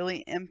can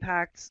really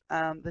impact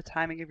the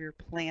timing of your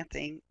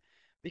planting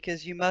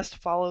because you must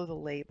follow the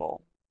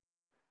label.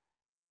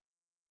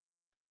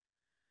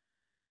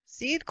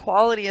 Seed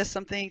quality is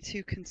something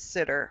to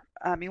consider.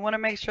 You want to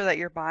make sure that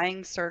you're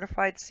buying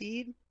certified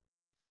seed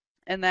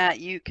and that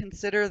you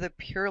consider the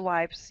pure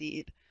life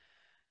seed.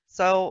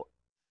 So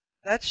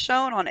that's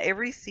shown on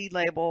every seed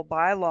label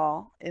by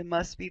law. It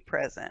must be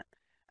present.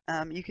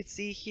 You can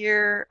see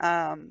here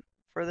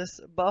for this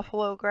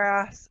buffalo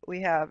grass,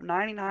 we have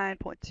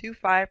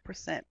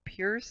 99.25%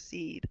 pure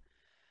seed,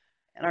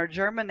 and our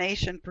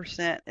germination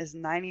percent is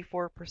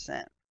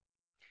 94%.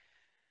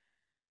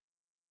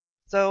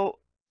 So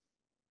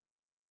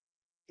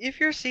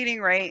if your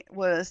seeding rate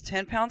was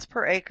 10 pounds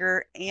per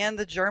acre and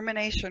the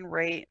germination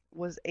rate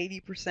was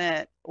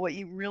 80%, what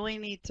you really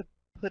need to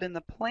put in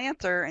the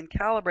planter and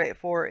calibrate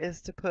for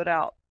is to put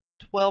out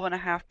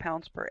 12.5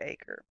 pounds per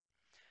acre.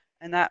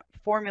 And that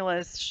formula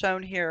is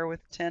shown here with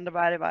 10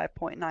 divided by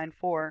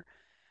 0.94.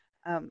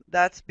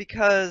 That's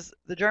because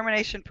the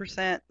germination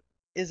percent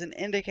is an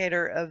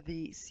indicator of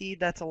the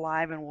seed that's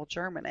alive and will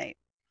germinate.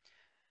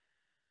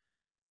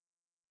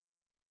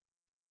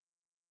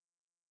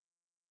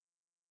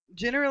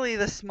 Generally,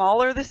 the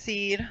smaller the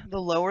seed, the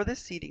lower the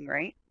seeding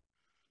rate.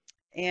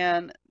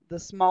 And the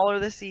smaller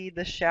the seed,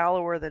 the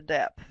shallower the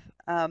depth.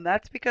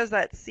 That's because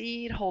that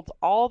seed holds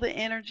all the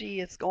energy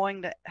it's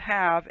going to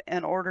have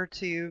in order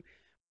to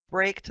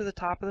break to the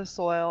top of the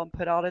soil and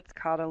put out its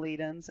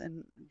cotyledons,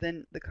 and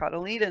then the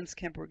cotyledons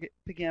can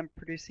begin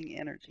producing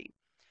energy.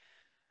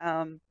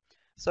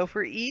 So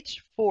for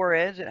each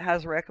forage, it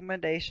has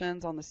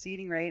recommendations on the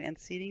seeding rate and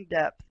seeding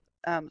depth.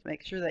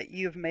 Make sure that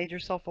you've made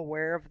yourself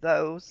aware of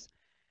those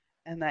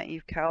and that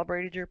you've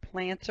calibrated your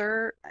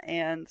planter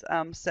and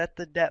set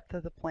the depth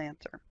of the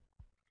planter.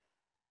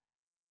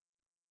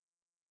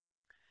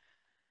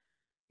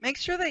 Make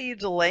sure that you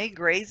delay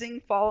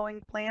grazing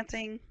following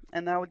planting,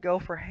 and that would go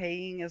for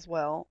haying as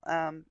well.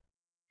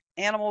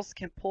 Animals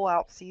can pull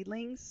out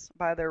seedlings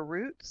by their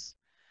roots.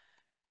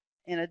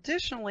 And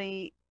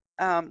additionally,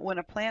 when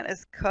a plant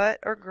is cut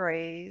or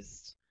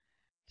grazed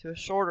to a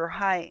shorter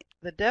height,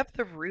 the depth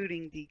of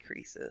rooting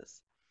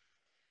decreases.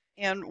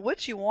 And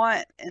what you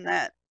want in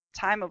that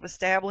time of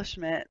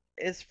establishment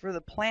is for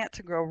the plant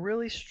to grow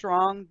really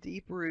strong,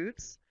 deep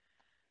roots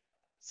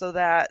so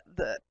that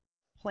the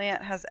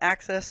plant has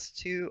access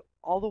to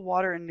all the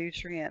water and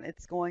nutrient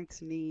it's going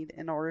to need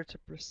in order to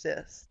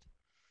persist.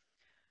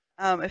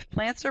 If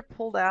plants are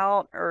pulled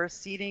out or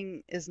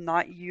seeding is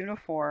not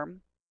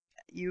uniform,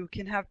 you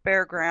can have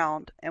bare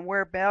ground, and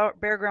where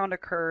bare ground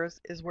occurs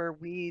is where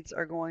weeds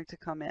are going to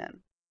come in.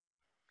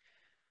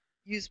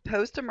 Use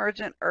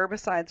post-emergent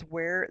herbicides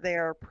where they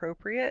are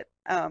appropriate.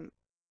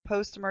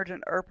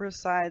 Post-emergent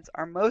herbicides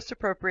are most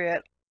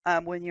appropriate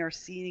when you're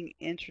seeding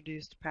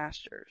introduced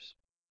pastures.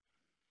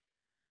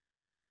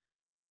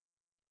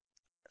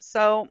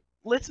 So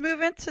let's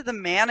move into the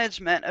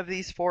management of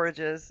these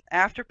forages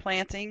after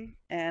planting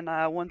and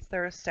once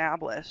they're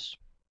established.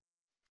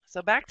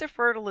 So back to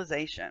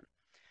fertilization.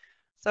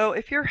 So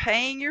if you're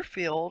haying your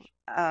field,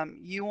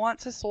 you want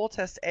to soil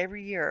test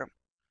every year.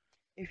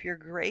 If you're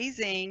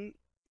grazing,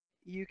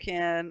 you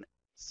can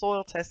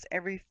soil test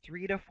every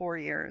 3 to 4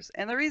 years.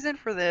 And the reason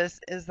for this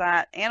is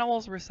that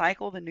animals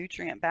recycle the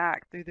nutrient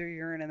back through their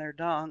urine and their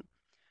dung.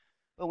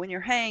 But when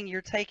you're haying,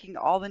 you're taking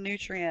all the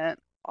nutrient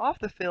off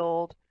the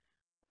field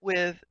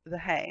with the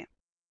hay.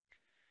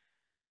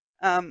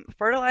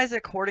 Fertilize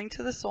according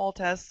to the soil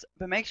test,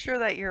 but make sure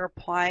that you're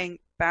applying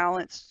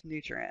balanced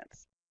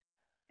nutrients.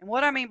 And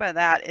what I mean by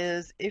that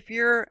is if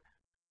your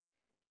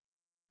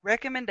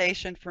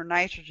recommendation for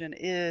nitrogen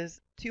is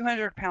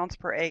 200 pounds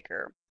per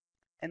acre,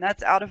 and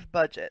that's out of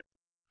budget.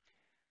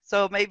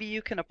 So maybe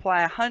you can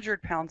apply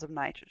 100 pounds of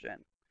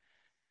nitrogen,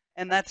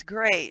 and that's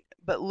great,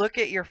 but look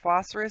at your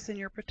phosphorus and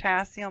your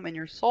potassium and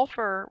your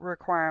sulfur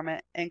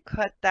requirement and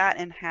cut that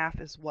in half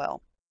as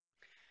well.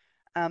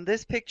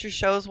 This picture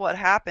shows what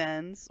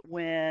happens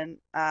when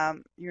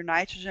your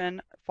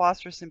nitrogen,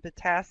 phosphorus, and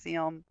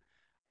potassium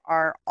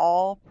are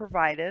all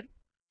provided.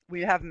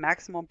 We have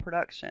maximum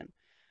production.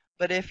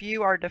 But if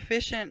you are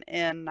deficient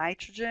in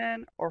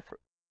nitrogen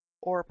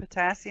or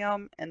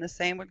potassium, and the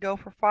same would go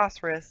for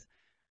phosphorus,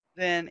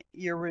 then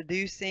you're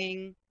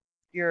reducing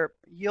your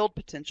yield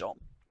potential.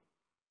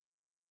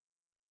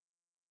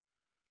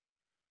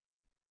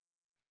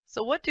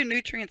 So what do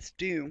nutrients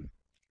do?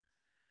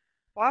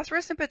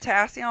 Phosphorus and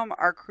potassium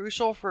are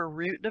crucial for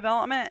root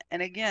development,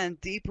 and again,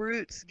 deep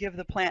roots give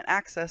the plant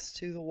access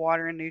to the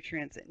water and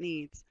nutrients it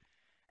needs,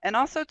 and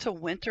also to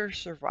winter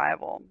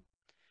survival.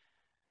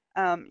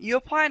 You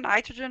apply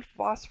nitrogen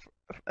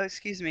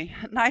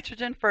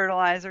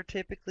fertilizer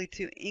typically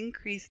to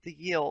increase the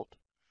yield.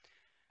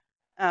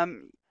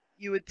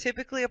 You would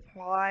typically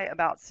apply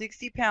about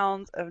 60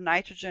 pounds of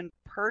nitrogen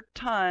per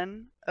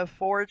ton of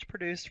forage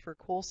produced for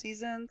cool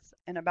seasons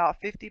and about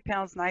 50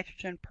 pounds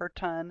nitrogen per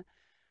ton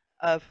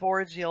of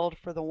forage yield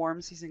for the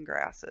warm season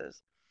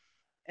grasses.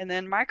 And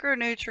then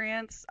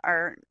micronutrients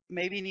are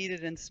maybe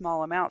needed in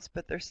small amounts,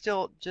 but they're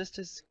still just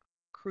as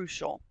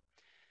crucial.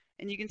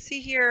 And you can see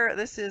here,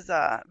 this is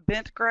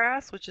bent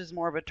grass, which is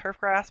more of a turf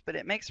grass, but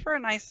it makes for a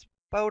nice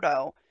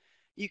photo.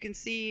 You can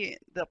see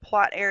the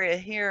plot area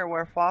here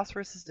where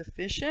phosphorus is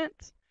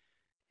deficient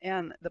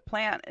and the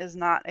plant is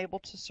not able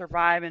to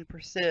survive and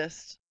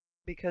persist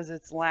because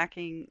it's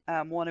lacking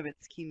one of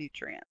its key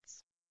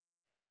nutrients.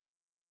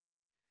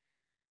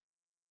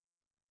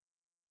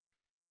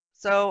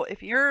 So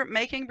if you're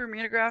making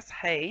Bermuda grass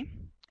hay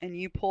and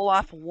you pull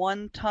off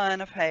 1 ton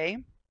of hay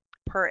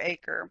per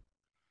acre,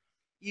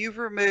 you've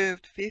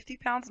removed 50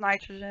 pounds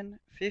nitrogen,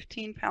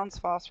 15 pounds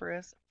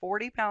phosphorus,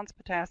 40 pounds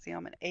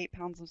potassium, and 8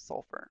 pounds of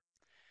sulfur.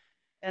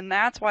 And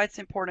that's why it's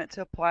important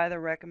to apply the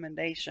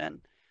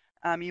recommendation.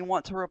 You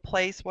want to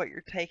replace what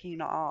you're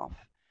taking off.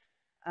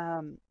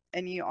 And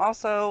you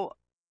also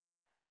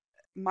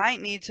might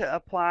need to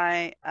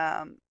apply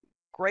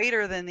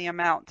greater than the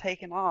amount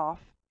taken off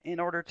in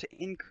order to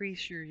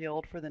increase your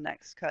yield for the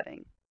next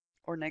cutting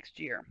or next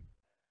year.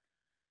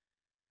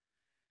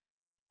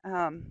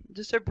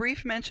 Just a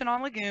brief mention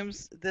on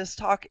legumes. This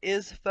talk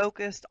is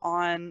focused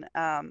on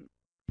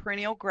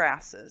perennial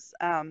grasses,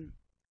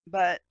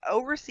 but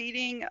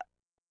overseeding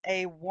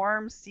a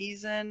warm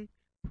season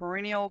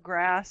perennial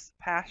grass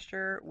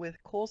pasture with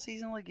cool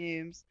season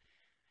legumes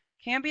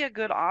can be a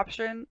good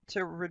option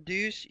to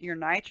reduce your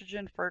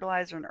nitrogen,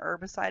 fertilizer, and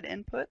herbicide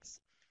inputs.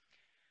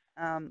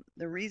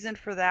 The reason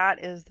for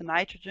that is the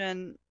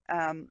nitrogen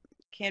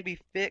can be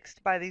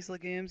fixed by these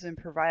legumes and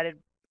provided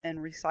and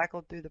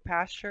recycled through the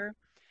pasture.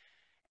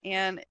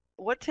 And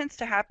what tends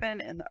to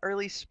happen in the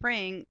early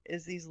spring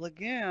is these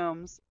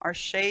legumes are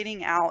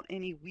shading out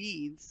any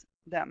weeds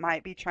that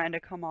might be trying to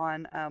come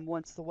on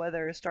once the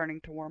weather is starting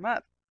to warm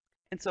up.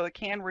 And so it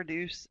can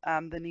reduce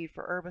the need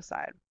for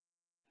herbicide.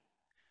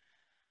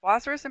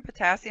 Phosphorus and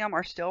potassium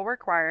are still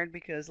required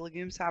because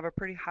legumes have a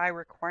pretty high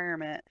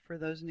requirement for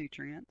those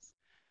nutrients.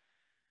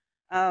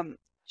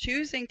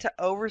 Choosing to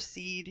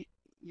overseed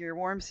your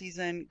warm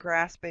season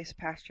grass-based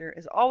pasture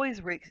is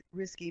always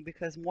risky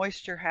because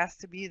moisture has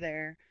to be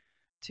there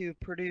to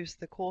produce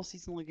the cool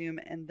season legume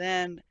and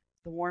then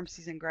the warm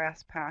season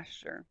grass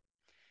pasture.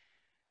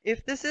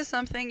 If this is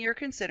something you're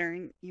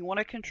considering, you want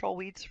to control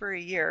weeds for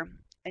a year,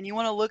 and you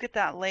want to look at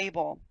that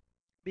label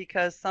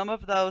because some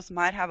of those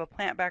might have a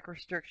plant back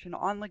restriction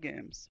on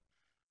legumes.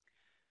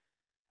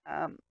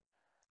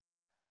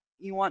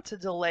 You want to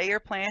delay your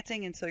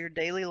planting until your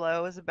daily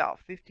low is about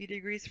 50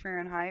 degrees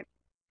Fahrenheit.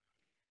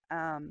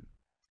 And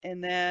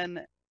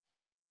then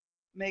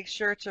make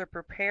sure to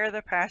prepare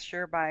the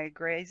pasture by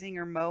grazing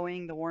or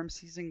mowing the warm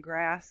season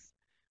grass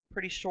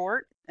pretty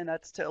short, and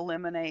that's to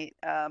eliminate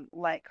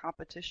light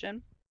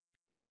competition.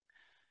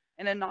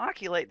 And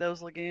inoculate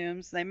those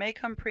legumes. They may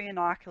come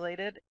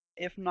pre-inoculated.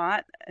 If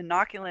not,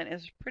 inoculant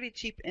is pretty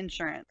cheap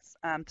insurance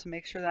to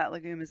make sure that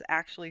legume is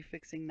actually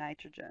fixing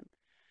nitrogen.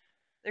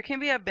 There can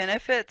be a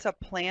benefit to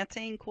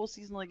planting cool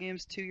season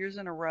legumes 2 years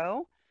in a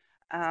row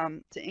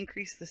to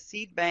increase the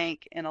seed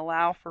bank and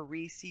allow for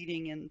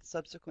reseeding in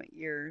subsequent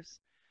years.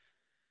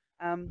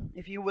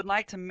 If you would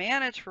like to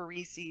manage for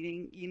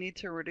reseeding, you need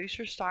to reduce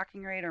your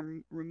stocking rate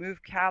or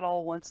remove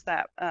cattle once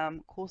that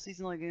cool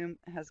season legume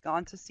has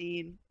gone to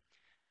seed.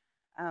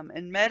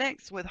 And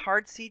medics with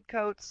hard seed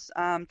coats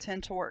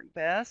tend to work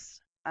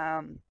best,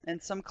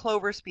 and some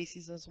clover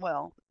species as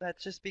well.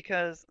 That's just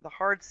because the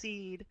hard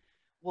seed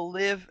will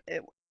live,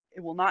 it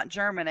will not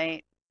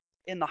germinate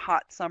in the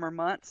hot summer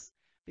months,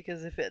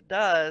 because if it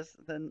does,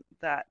 then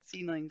that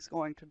seedling is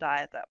going to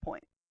die at that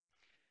point.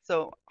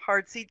 So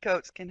hard seed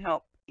coats can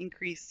help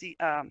increase the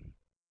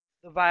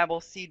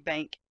viable seed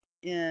bank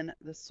in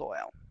the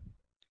soil.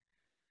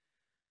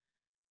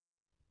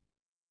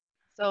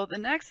 So the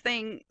next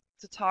thing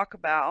to talk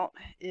about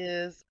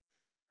is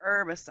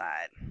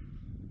herbicide.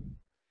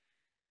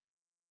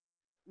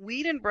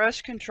 Weed and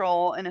brush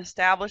control in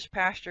established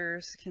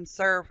pastures can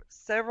serve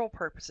several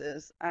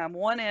purposes.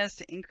 One is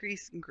to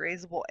increase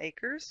grazable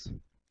acres,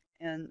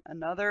 and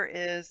another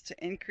is to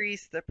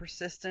increase the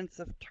persistence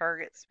of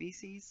target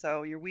species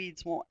so your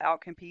weeds won't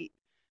outcompete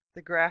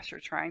the grass you're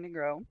trying to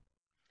grow.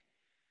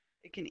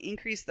 It can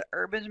increase the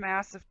herbage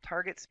mass of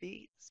target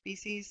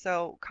species,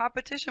 so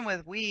competition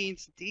with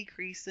weeds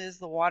decreases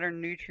the water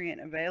nutrient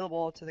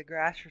available to the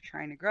grass you're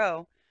trying to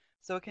grow,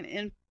 so it can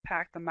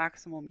impact the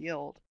maximum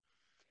yield.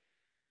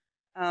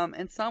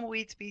 And some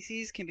weed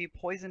species can be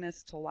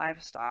poisonous to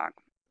livestock.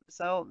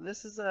 So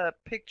this is a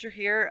picture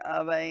here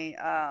of a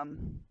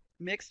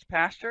mixed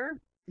pasture.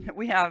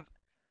 We have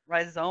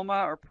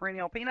rhizoma or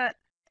perennial peanut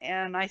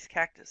and a nice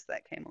cactus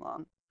that came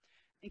along.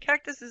 And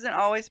cactus isn't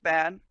always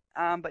bad,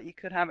 but you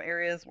could have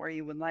areas where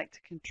you would like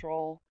to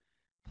control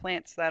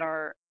plants that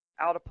are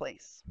out of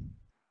place.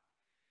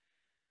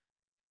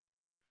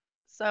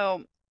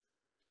 So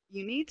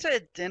you need to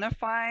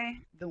identify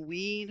the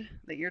weed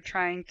that you're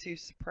trying to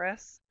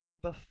suppress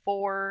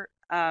before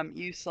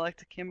you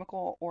select a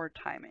chemical or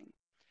timing.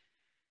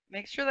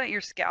 Make sure that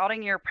you're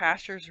scouting your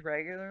pastures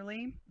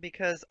regularly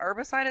because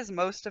herbicide is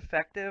most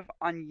effective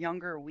on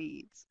younger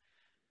weeds.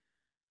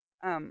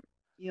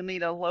 You'll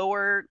need a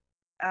lower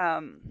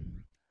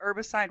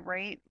herbicide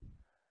rate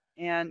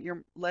and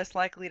you're less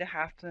likely to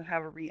have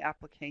a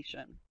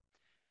reapplication.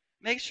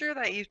 Make sure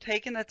that you've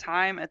taken the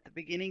time at the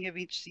beginning of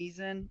each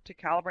season to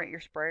calibrate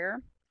your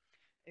sprayer.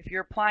 If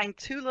you're applying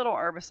too little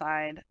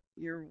herbicide,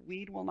 your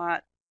weed will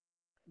not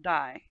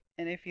die.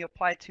 And if you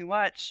apply too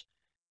much,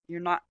 you're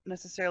not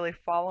necessarily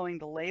following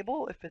the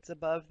label if it's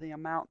above the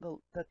amount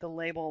that the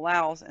label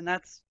allows, and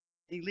that's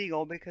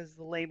illegal because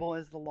the label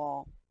is the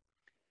law.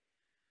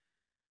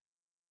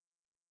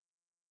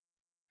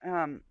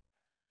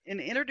 In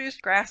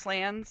introduced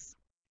grasslands,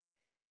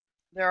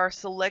 there are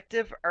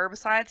selective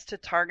herbicides to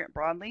target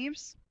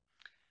broadleaves.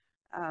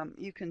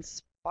 You can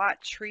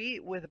spot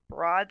treat with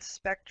broad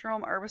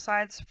spectrum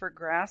herbicides for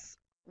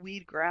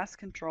weed grass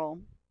control.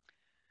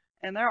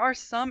 And there are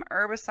some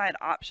herbicide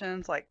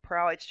options like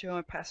Pro H2O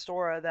and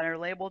Pastora that are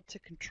labeled to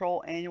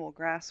control annual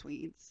grass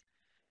weeds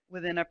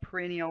within a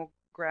perennial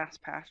grass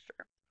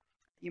pasture.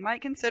 You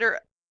might consider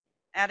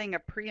adding a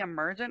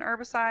pre-emergent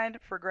herbicide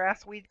for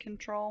grass weed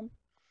control.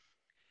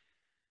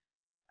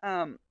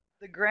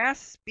 The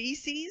grass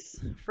species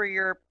for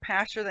your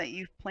pasture that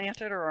you've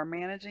planted or are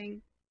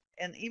managing,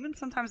 and even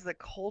sometimes the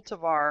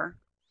cultivar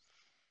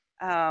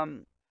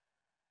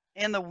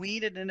and the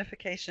weed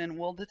identification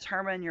will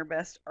determine your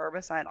best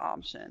herbicide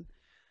option.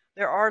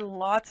 There are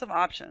lots of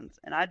options,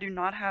 and I do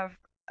not have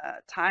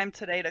time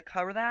today to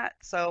cover that.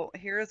 So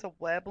here is a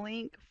web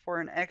link for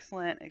an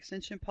excellent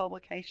extension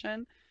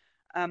publication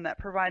that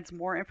provides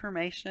more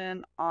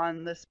information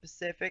on the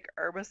specific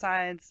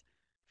herbicides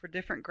for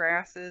different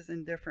grasses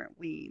and different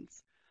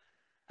weeds.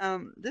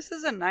 This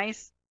is a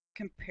nice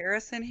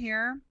comparison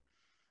here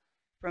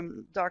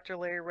from Dr.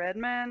 Larry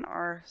Redman,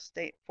 our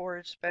state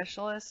forage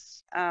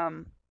specialist,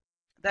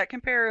 that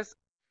compares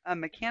a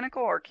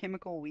mechanical or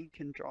chemical weed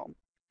control.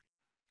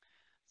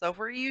 So if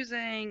we're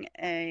using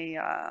a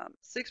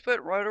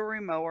 6-foot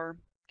rotary mower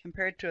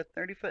compared to a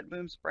 30-foot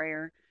boom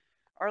sprayer,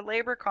 our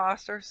labor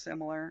costs are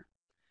similar,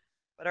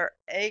 but our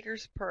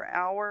acres per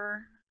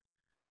hour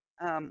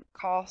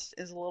cost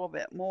is a little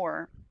bit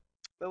more.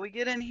 But we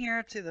get in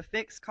here to the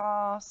fixed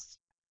cost,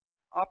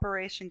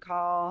 operation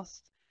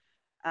cost,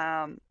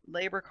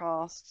 labor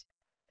cost,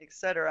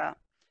 etc.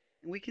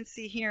 And we can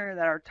see here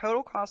that our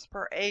total cost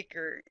per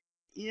acre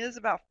is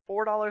about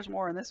 $4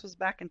 more, and this was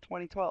back in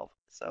 2012,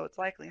 so it's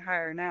likely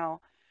higher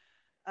now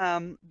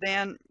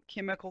than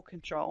chemical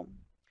control.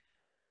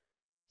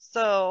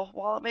 So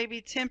while it may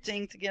be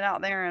tempting to get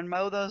out there and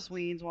mow those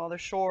weeds while they're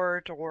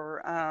short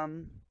or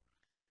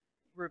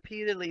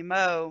repeatedly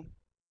mow,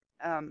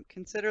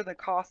 consider the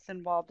costs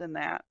involved in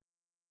that.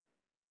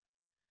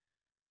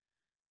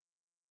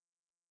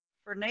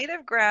 For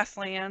native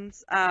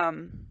grasslands,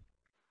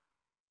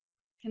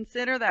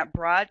 consider that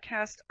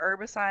broadcast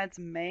herbicides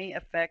may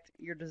affect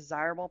your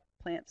desirable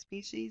plant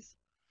species.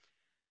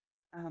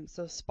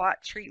 So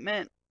spot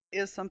treatment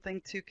is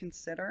something to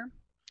consider.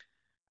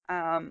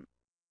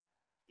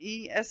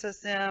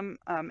 ESSM,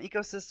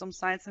 Ecosystem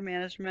Science and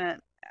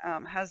Management,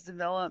 has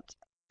developed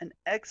an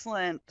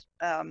excellent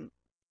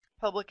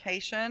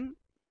publication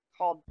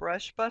called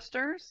Brush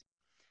Busters,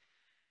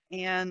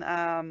 and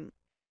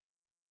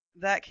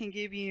that can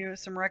give you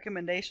some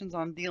recommendations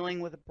on dealing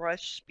with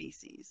brush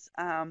species.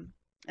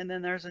 And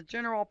then there's a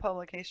general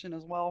publication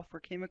as well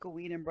for chemical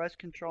weed and brush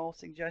control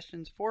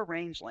suggestions for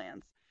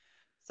rangelands.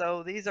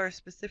 So these are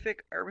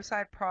specific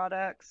herbicide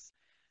products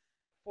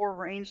for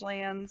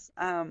rangelands.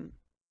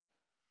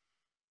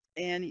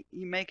 And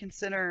you may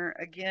consider,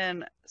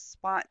 again,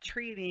 spot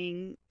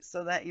treating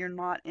so that you're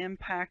not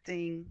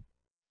impacting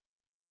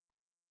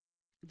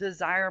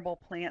desirable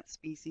plant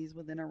species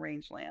within a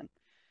rangeland.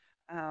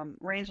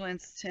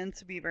 Rangelands tend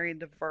to be very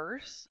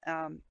diverse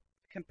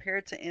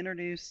compared to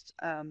introduced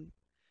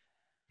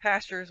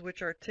pastures,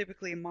 which are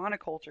typically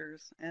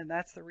monocultures, and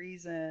that's the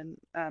reason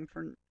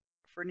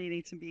for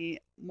needing to be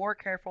more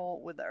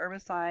careful with the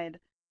herbicide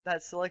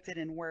that's selected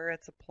and where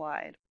it's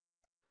applied.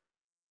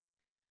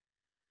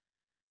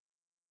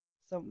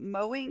 So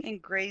mowing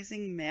and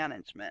grazing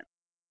management.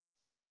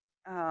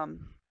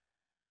 Um,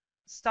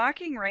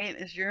 Stocking rate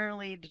is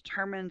generally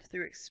determined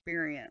through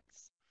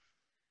experience.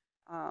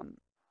 Um,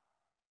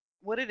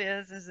 what it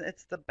is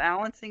it's the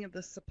balancing of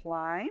the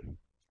supply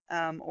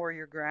or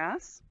your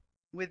grass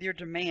with your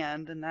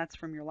demand, and that's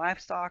from your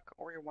livestock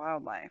or your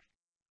wildlife.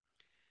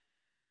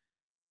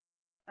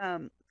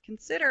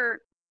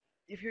 Consider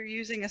if you're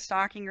using a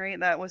stocking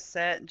rate that was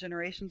set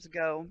generations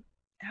ago,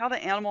 how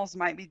the animals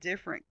might be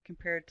different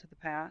compared to the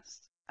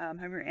past.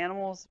 Have your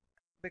animals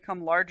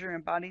become larger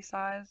in body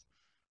size?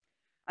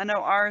 I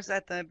know ours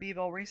at the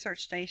Beeville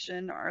Research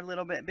Station are a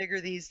little bit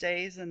bigger these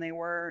days than they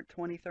were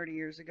 20, 30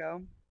 years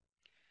ago.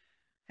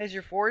 Has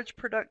your forage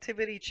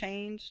productivity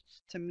changed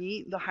to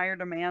meet the higher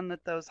demand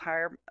that those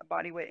higher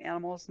body weight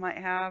animals might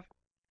have?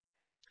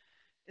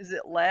 Is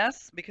it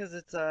less because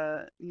it's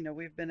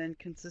we've been in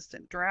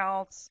consistent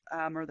droughts,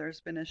 or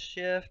there's been a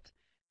shift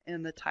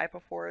in the type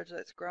of forage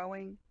that's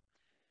growing?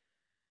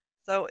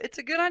 So it's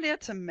a good idea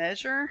to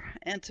measure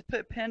and to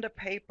put pen to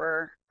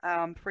paper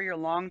for your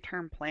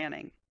long-term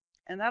planning.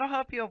 And that'll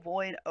help you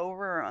avoid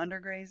over or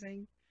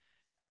undergrazing.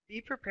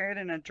 Be prepared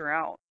in a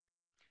drought,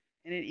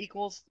 and it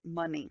equals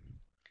money.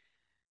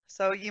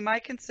 So you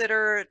might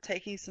consider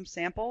taking some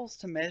samples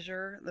to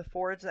measure the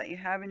forage that you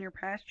have in your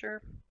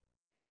pasture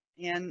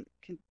and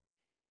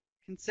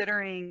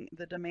considering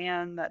the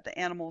demand that the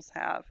animals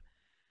have.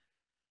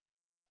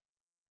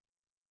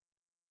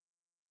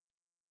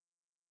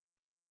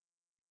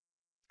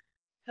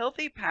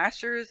 Healthy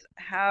pastures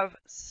have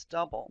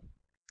stubble,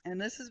 and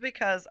this is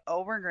because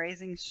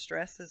overgrazing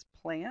stresses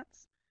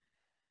plants.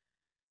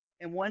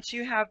 And once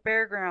you have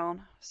bare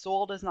ground,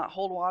 soil does not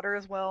hold water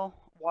as well,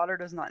 water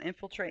does not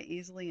infiltrate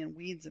easily, and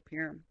weeds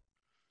appear.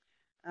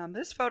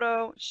 This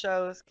photo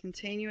shows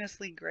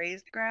continuously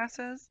grazed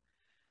grasses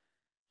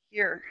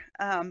here,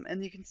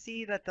 and you can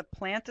see that the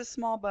plant is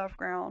small above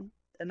ground,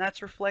 and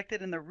that's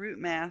reflected in the root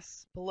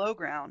mass below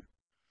ground.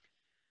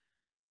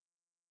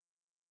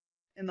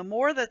 And the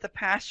more that the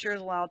pasture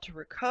is allowed to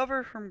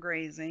recover from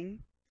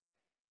grazing,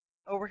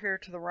 over here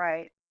to the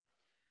right,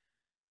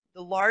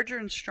 the larger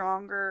and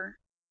stronger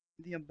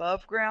the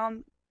above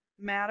ground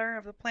matter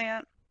of the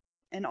plant,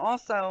 and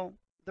also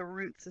the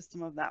root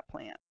system of that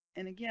plant.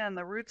 And again,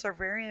 the roots are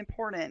very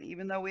important,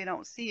 even though we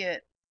don't see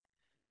it.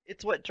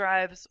 It's what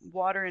drives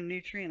water and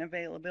nutrient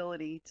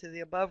availability to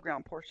the above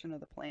ground portion of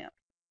the plant.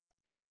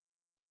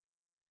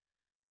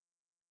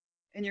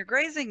 In your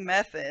grazing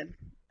method,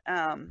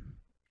 and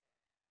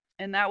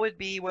that would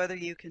be whether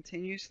you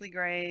continuously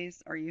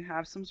graze or you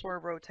have some sort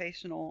of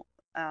rotational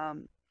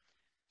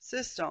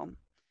system,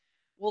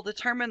 will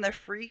determine the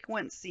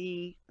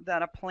frequency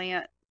that a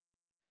plant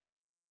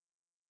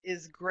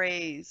is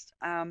grazed.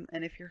 And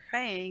if you're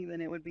haying,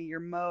 then it would be your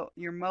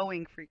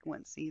mowing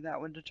frequency that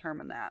would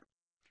determine that.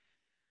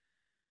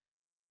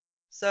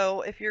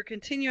 So if you're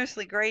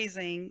continuously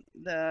grazing,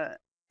 the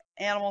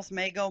animals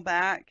may go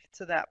back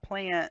to that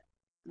plant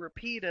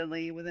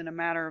repeatedly within a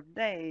matter of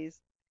days,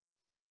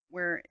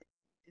 whereas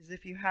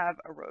if you have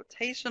a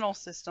rotational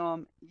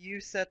system, you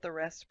set the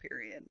rest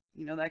period.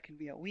 That could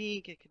be a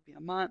week, it could be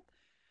a month,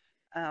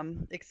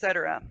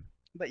 etc.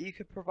 But you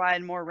could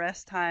provide more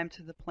rest time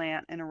to the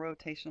plant in a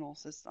rotational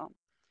system.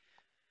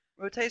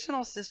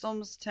 Rotational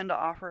systems tend to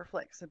offer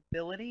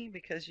flexibility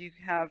because you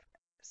have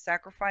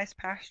sacrifice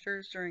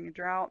pastures during a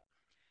drought,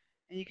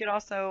 and you could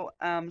also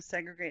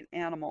segregate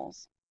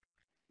animals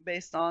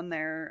based on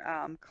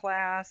their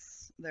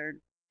class, their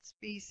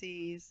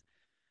species,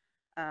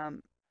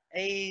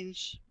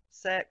 age,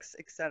 sex,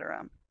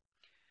 etc.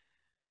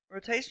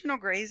 Rotational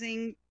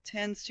grazing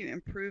tends to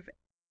improve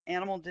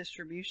animal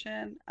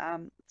distribution.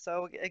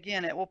 So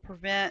again, it will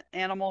prevent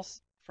animals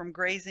from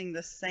grazing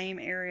the same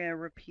area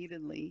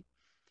repeatedly.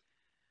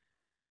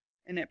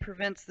 And it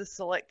prevents the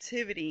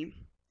selectivity,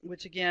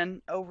 which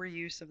again,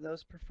 overuse of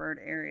those preferred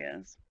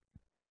areas.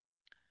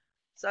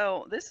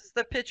 So this is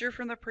the picture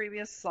from the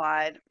previous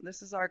slide.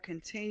 This is our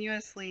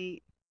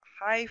continuously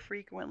high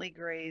frequently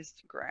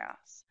grazed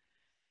grass.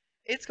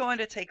 It's going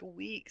to take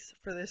weeks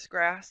for this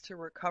grass to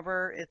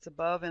recover its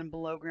above and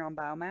below ground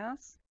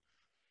biomass.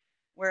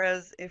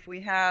 Whereas if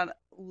we had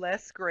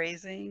less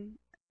grazing,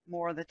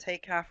 more of the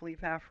take half,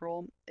 leave half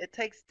rule, it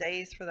takes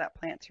days for that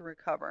plant to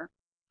recover.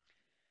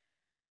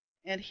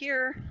 And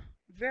here,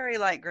 very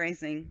light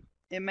grazing,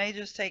 it may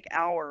just take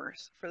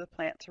hours for the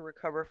plant to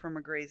recover from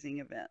a grazing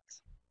event.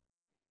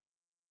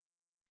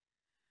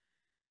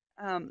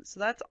 So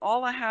that's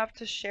all I have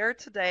to share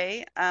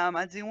today.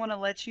 I do want to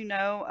let you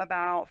know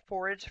about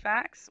Forage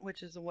Facts,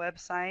 which is a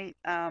website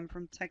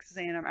from Texas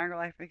A&M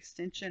AgriLife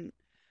Extension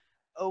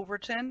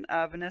Overton.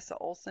 Vanessa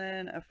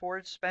Olson, a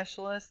forage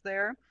specialist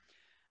there.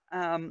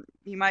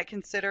 You might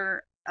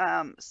consider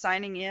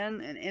signing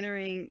in and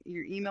entering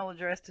your email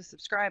address to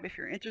subscribe. If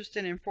you're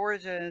interested in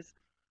forages,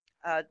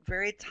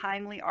 very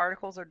timely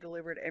articles are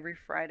delivered every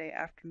Friday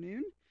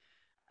afternoon.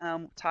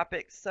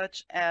 Topics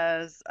such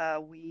as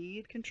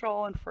weed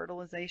control and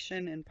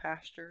fertilization in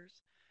pastures.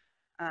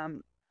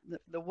 Um,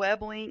 the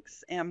web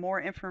links and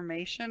more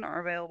information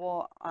are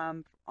available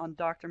on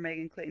Dr.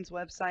 Megan Clayton's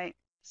website,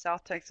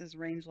 South Texas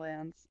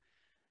Rangelands.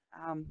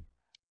 Um,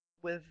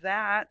 with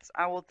that,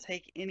 I will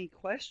take any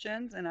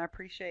questions, and I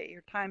appreciate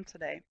your time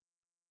today.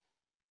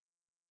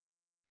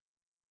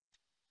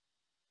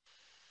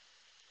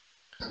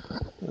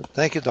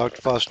 Thank you,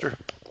 Dr. Foster.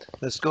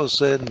 Let's go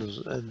ahead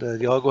and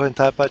y'all go ahead and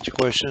type out your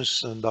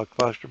questions, and Dr.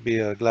 Foster will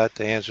be glad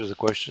to answer the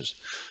questions.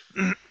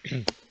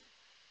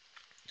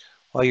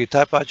 While you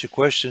type out your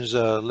questions,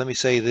 let me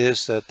say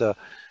this, that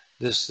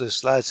this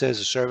slide says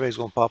the survey is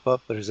going to pop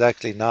up, but it's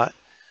actually not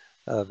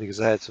because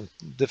I had some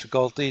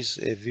difficulties.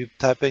 If you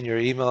type in your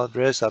email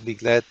address, I'll be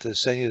glad to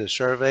send you the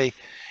survey.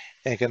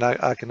 And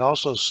I can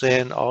also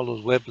send all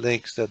those web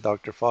links that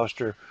Dr.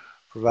 Foster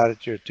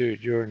provided you to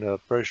during the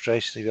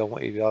registration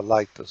if y'all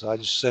like those. I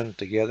just send them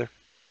together.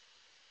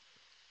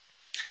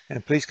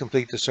 And please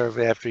complete the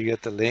survey after you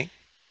get the link.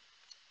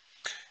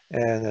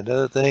 And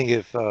another thing,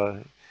 if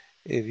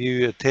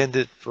you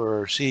attended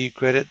for CE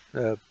credit,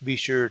 be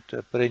sure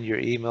to put in your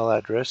email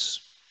address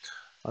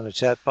on the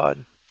chat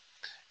pod.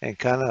 And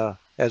kind of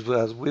as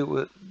we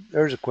would,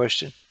 there's a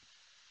question.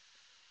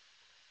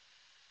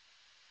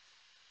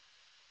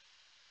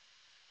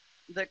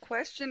 The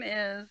question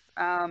is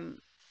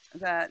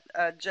that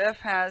Jeff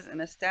has an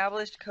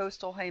established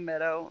coastal hay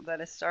meadow that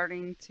is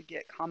starting to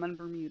get common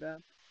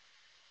Bermuda.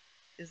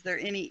 Is there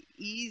any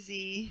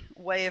easy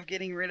way of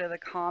getting rid of the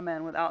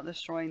common without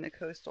destroying the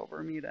coastal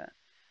Bermuda?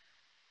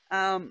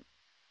 I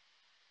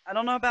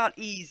don't know about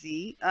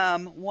easy.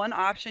 One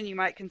option you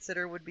might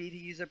consider would be to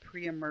use a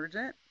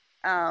pre-emergent.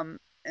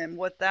 And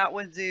what that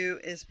would do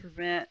is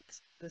prevent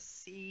the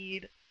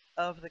seed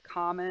of the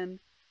common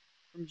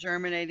from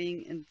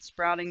germinating and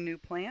sprouting new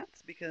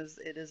plants because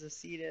it is a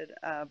seeded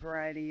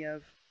variety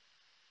of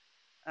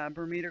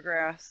Bermuda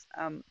grass.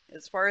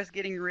 As far as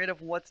getting rid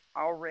of what's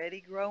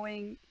already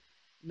growing,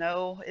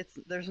 no,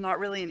 there's not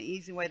really an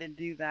easy way to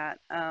do that.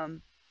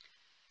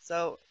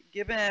 So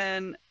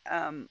given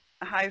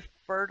high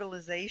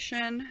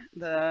fertilization,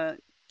 the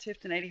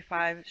Tifton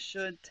 85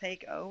 should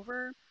take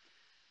over.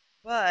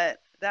 But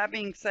that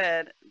being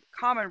said,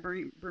 common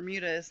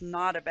Bermuda is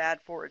not a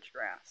bad forage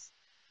grass.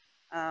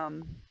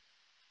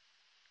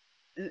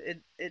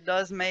 It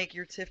does make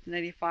your Tifton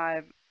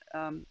 85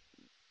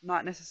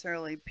 not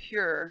necessarily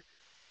pure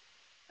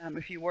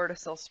if you were to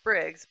sell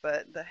sprigs,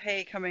 but the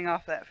hay coming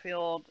off that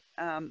field,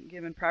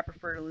 given proper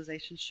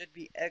fertilization, should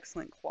be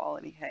excellent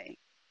quality hay.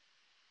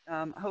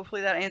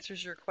 Hopefully that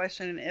answers your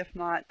question, and if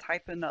not,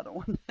 type another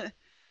one.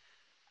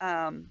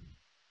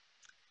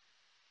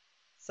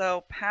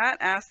 So Pat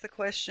asked the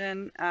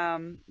question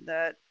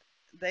that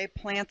they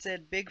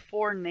planted Big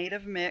 4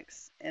 native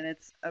mix, and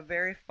it's a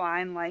very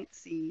fine light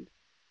seed.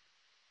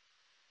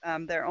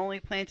 They're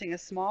only planting a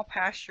small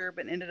pasture,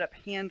 but ended up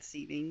hand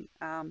seeding.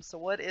 So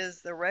what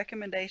is the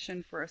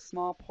recommendation for a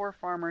small poor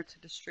farmer to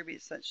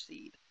distribute such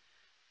seed?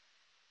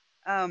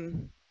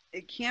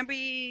 It can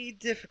be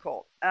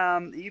difficult.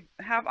 You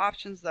have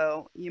options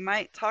though. You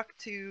might talk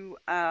to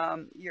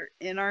your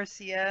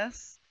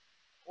NRCS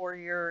or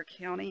your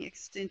county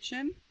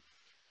extension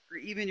or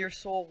even your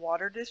soil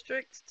water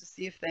district to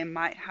see if they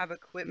might have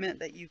equipment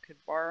that you could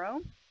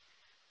borrow.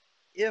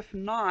 If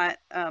not,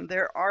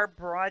 there are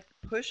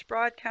push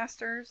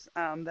broadcasters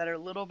that are a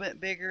little bit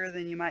bigger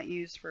than you might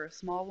use for a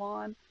small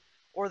lawn,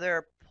 or there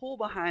are pull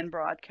behind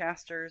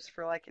broadcasters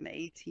for like an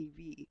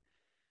ATV.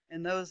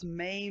 And those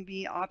may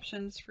be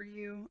options for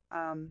you.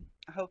 I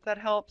hope that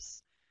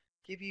helps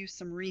give you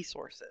some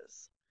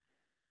resources.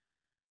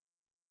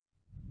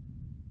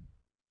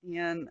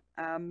 And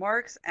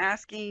Mark's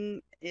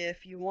asking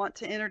if you want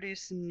to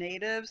introduce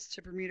natives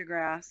to Bermuda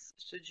grass,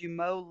 should you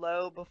mow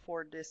low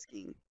before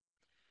disking?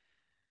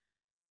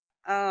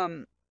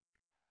 I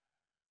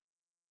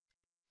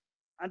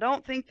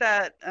don't think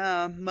that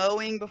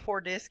mowing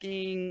before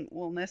disking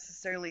will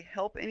necessarily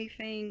help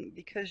anything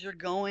because you're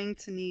going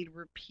to need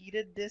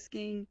repeated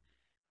disking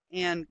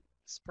and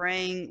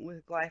spraying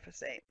with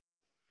glyphosate.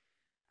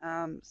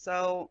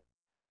 So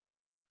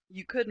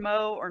you could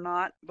mow or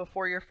not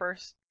before your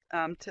first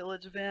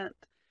tillage event,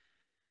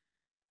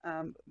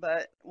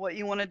 but what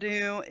you want to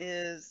do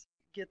is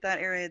get that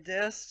area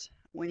disked.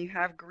 When you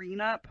have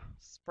green up,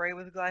 spray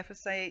with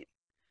glyphosate,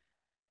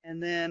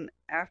 and then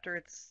after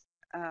it's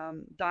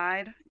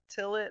died,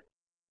 till it,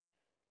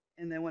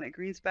 and then when it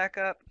greens back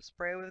up,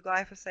 spray with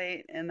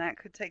glyphosate, and that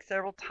could take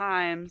several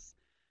times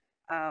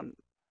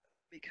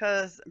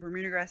because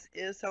Bermuda grass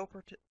is so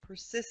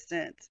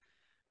persistent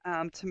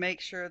to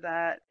make sure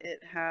that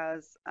it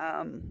has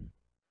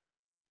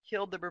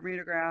killed the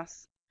Bermuda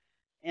grass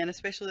and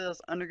especially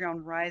those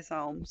underground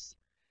rhizomes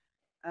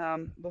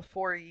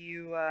before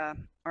you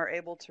are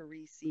able to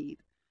reseed.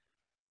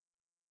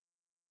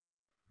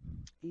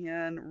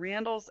 And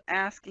Randall's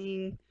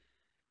asking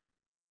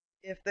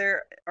If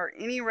there are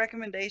any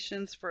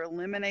recommendations for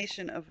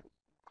elimination of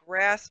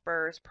grass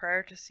burrs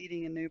prior to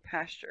seeding a new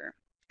pasture,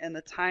 and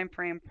the time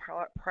frame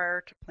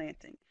prior to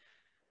planting.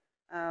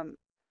 Um,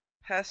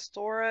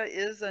 Pastora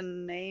is a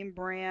name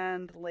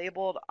brand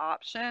labeled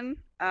option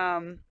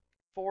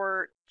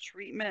for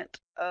treatment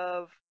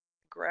of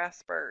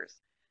grass burrs.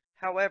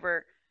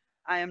 However,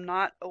 I am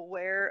not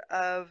aware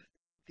of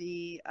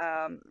the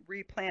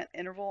replant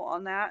interval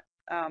on that.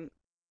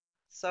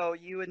 So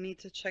you would need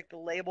to check the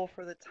label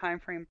for the time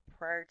frame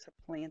prior to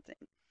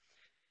planting.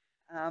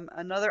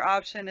 Another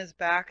option is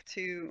back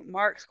to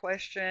Mark's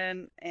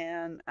question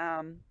and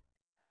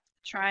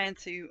trying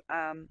to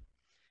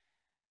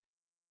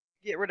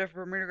get rid of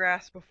Bermuda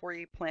grass before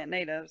you plant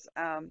natives.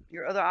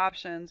 Your other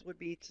options would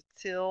be to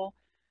till,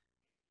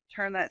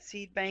 turn that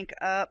seed bank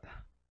up,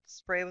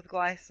 spray with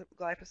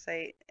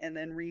glyphosate, and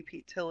then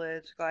repeat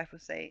tillage,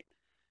 glyphosate,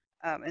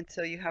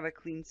 until you have a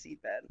clean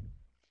seed bed.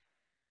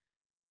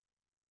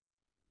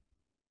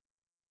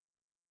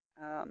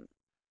 Um,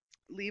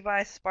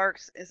 Levi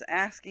Sparks is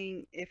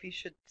asking if you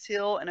should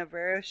till in a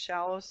very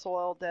shallow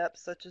soil depth,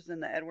 such as in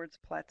the Edwards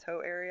Plateau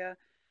area.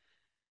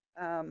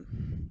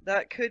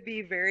 That could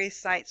be very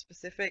site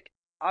specific.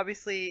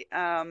 Obviously,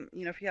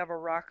 if you have a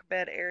rock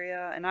bed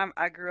area, and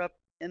I grew up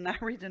in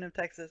that region of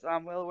Texas, so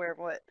I'm well aware of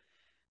what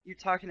you're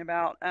talking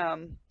about.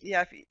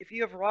 Yeah, if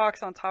you have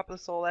rocks on top of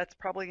the soil, that's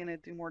probably going to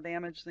do more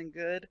damage than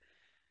good.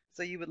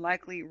 So you would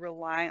likely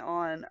rely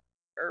on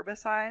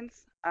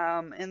herbicides.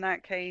 In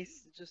that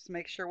case, just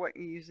make sure what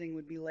you're using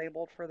would be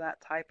labeled for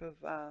that type of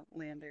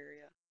land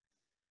area.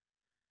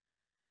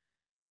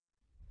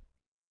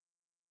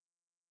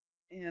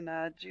 And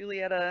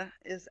Julietta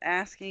is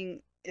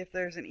asking if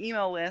there's an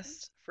email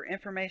list for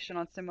information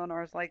on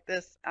seminars like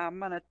this. I'm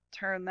going to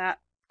turn that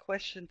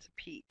question to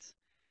Pete.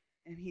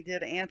 And he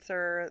did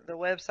answer the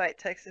website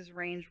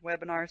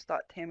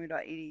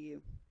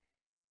texasrangewebinars.tamu.edu.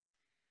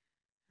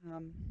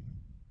 Um,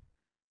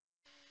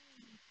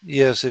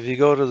 Yes, if you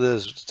go to the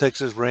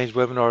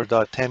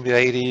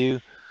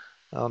texasrangewebinar.tamu.edu,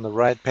 on the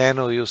right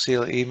panel, you'll see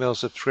an email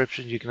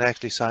subscription. You can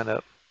actually sign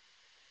up.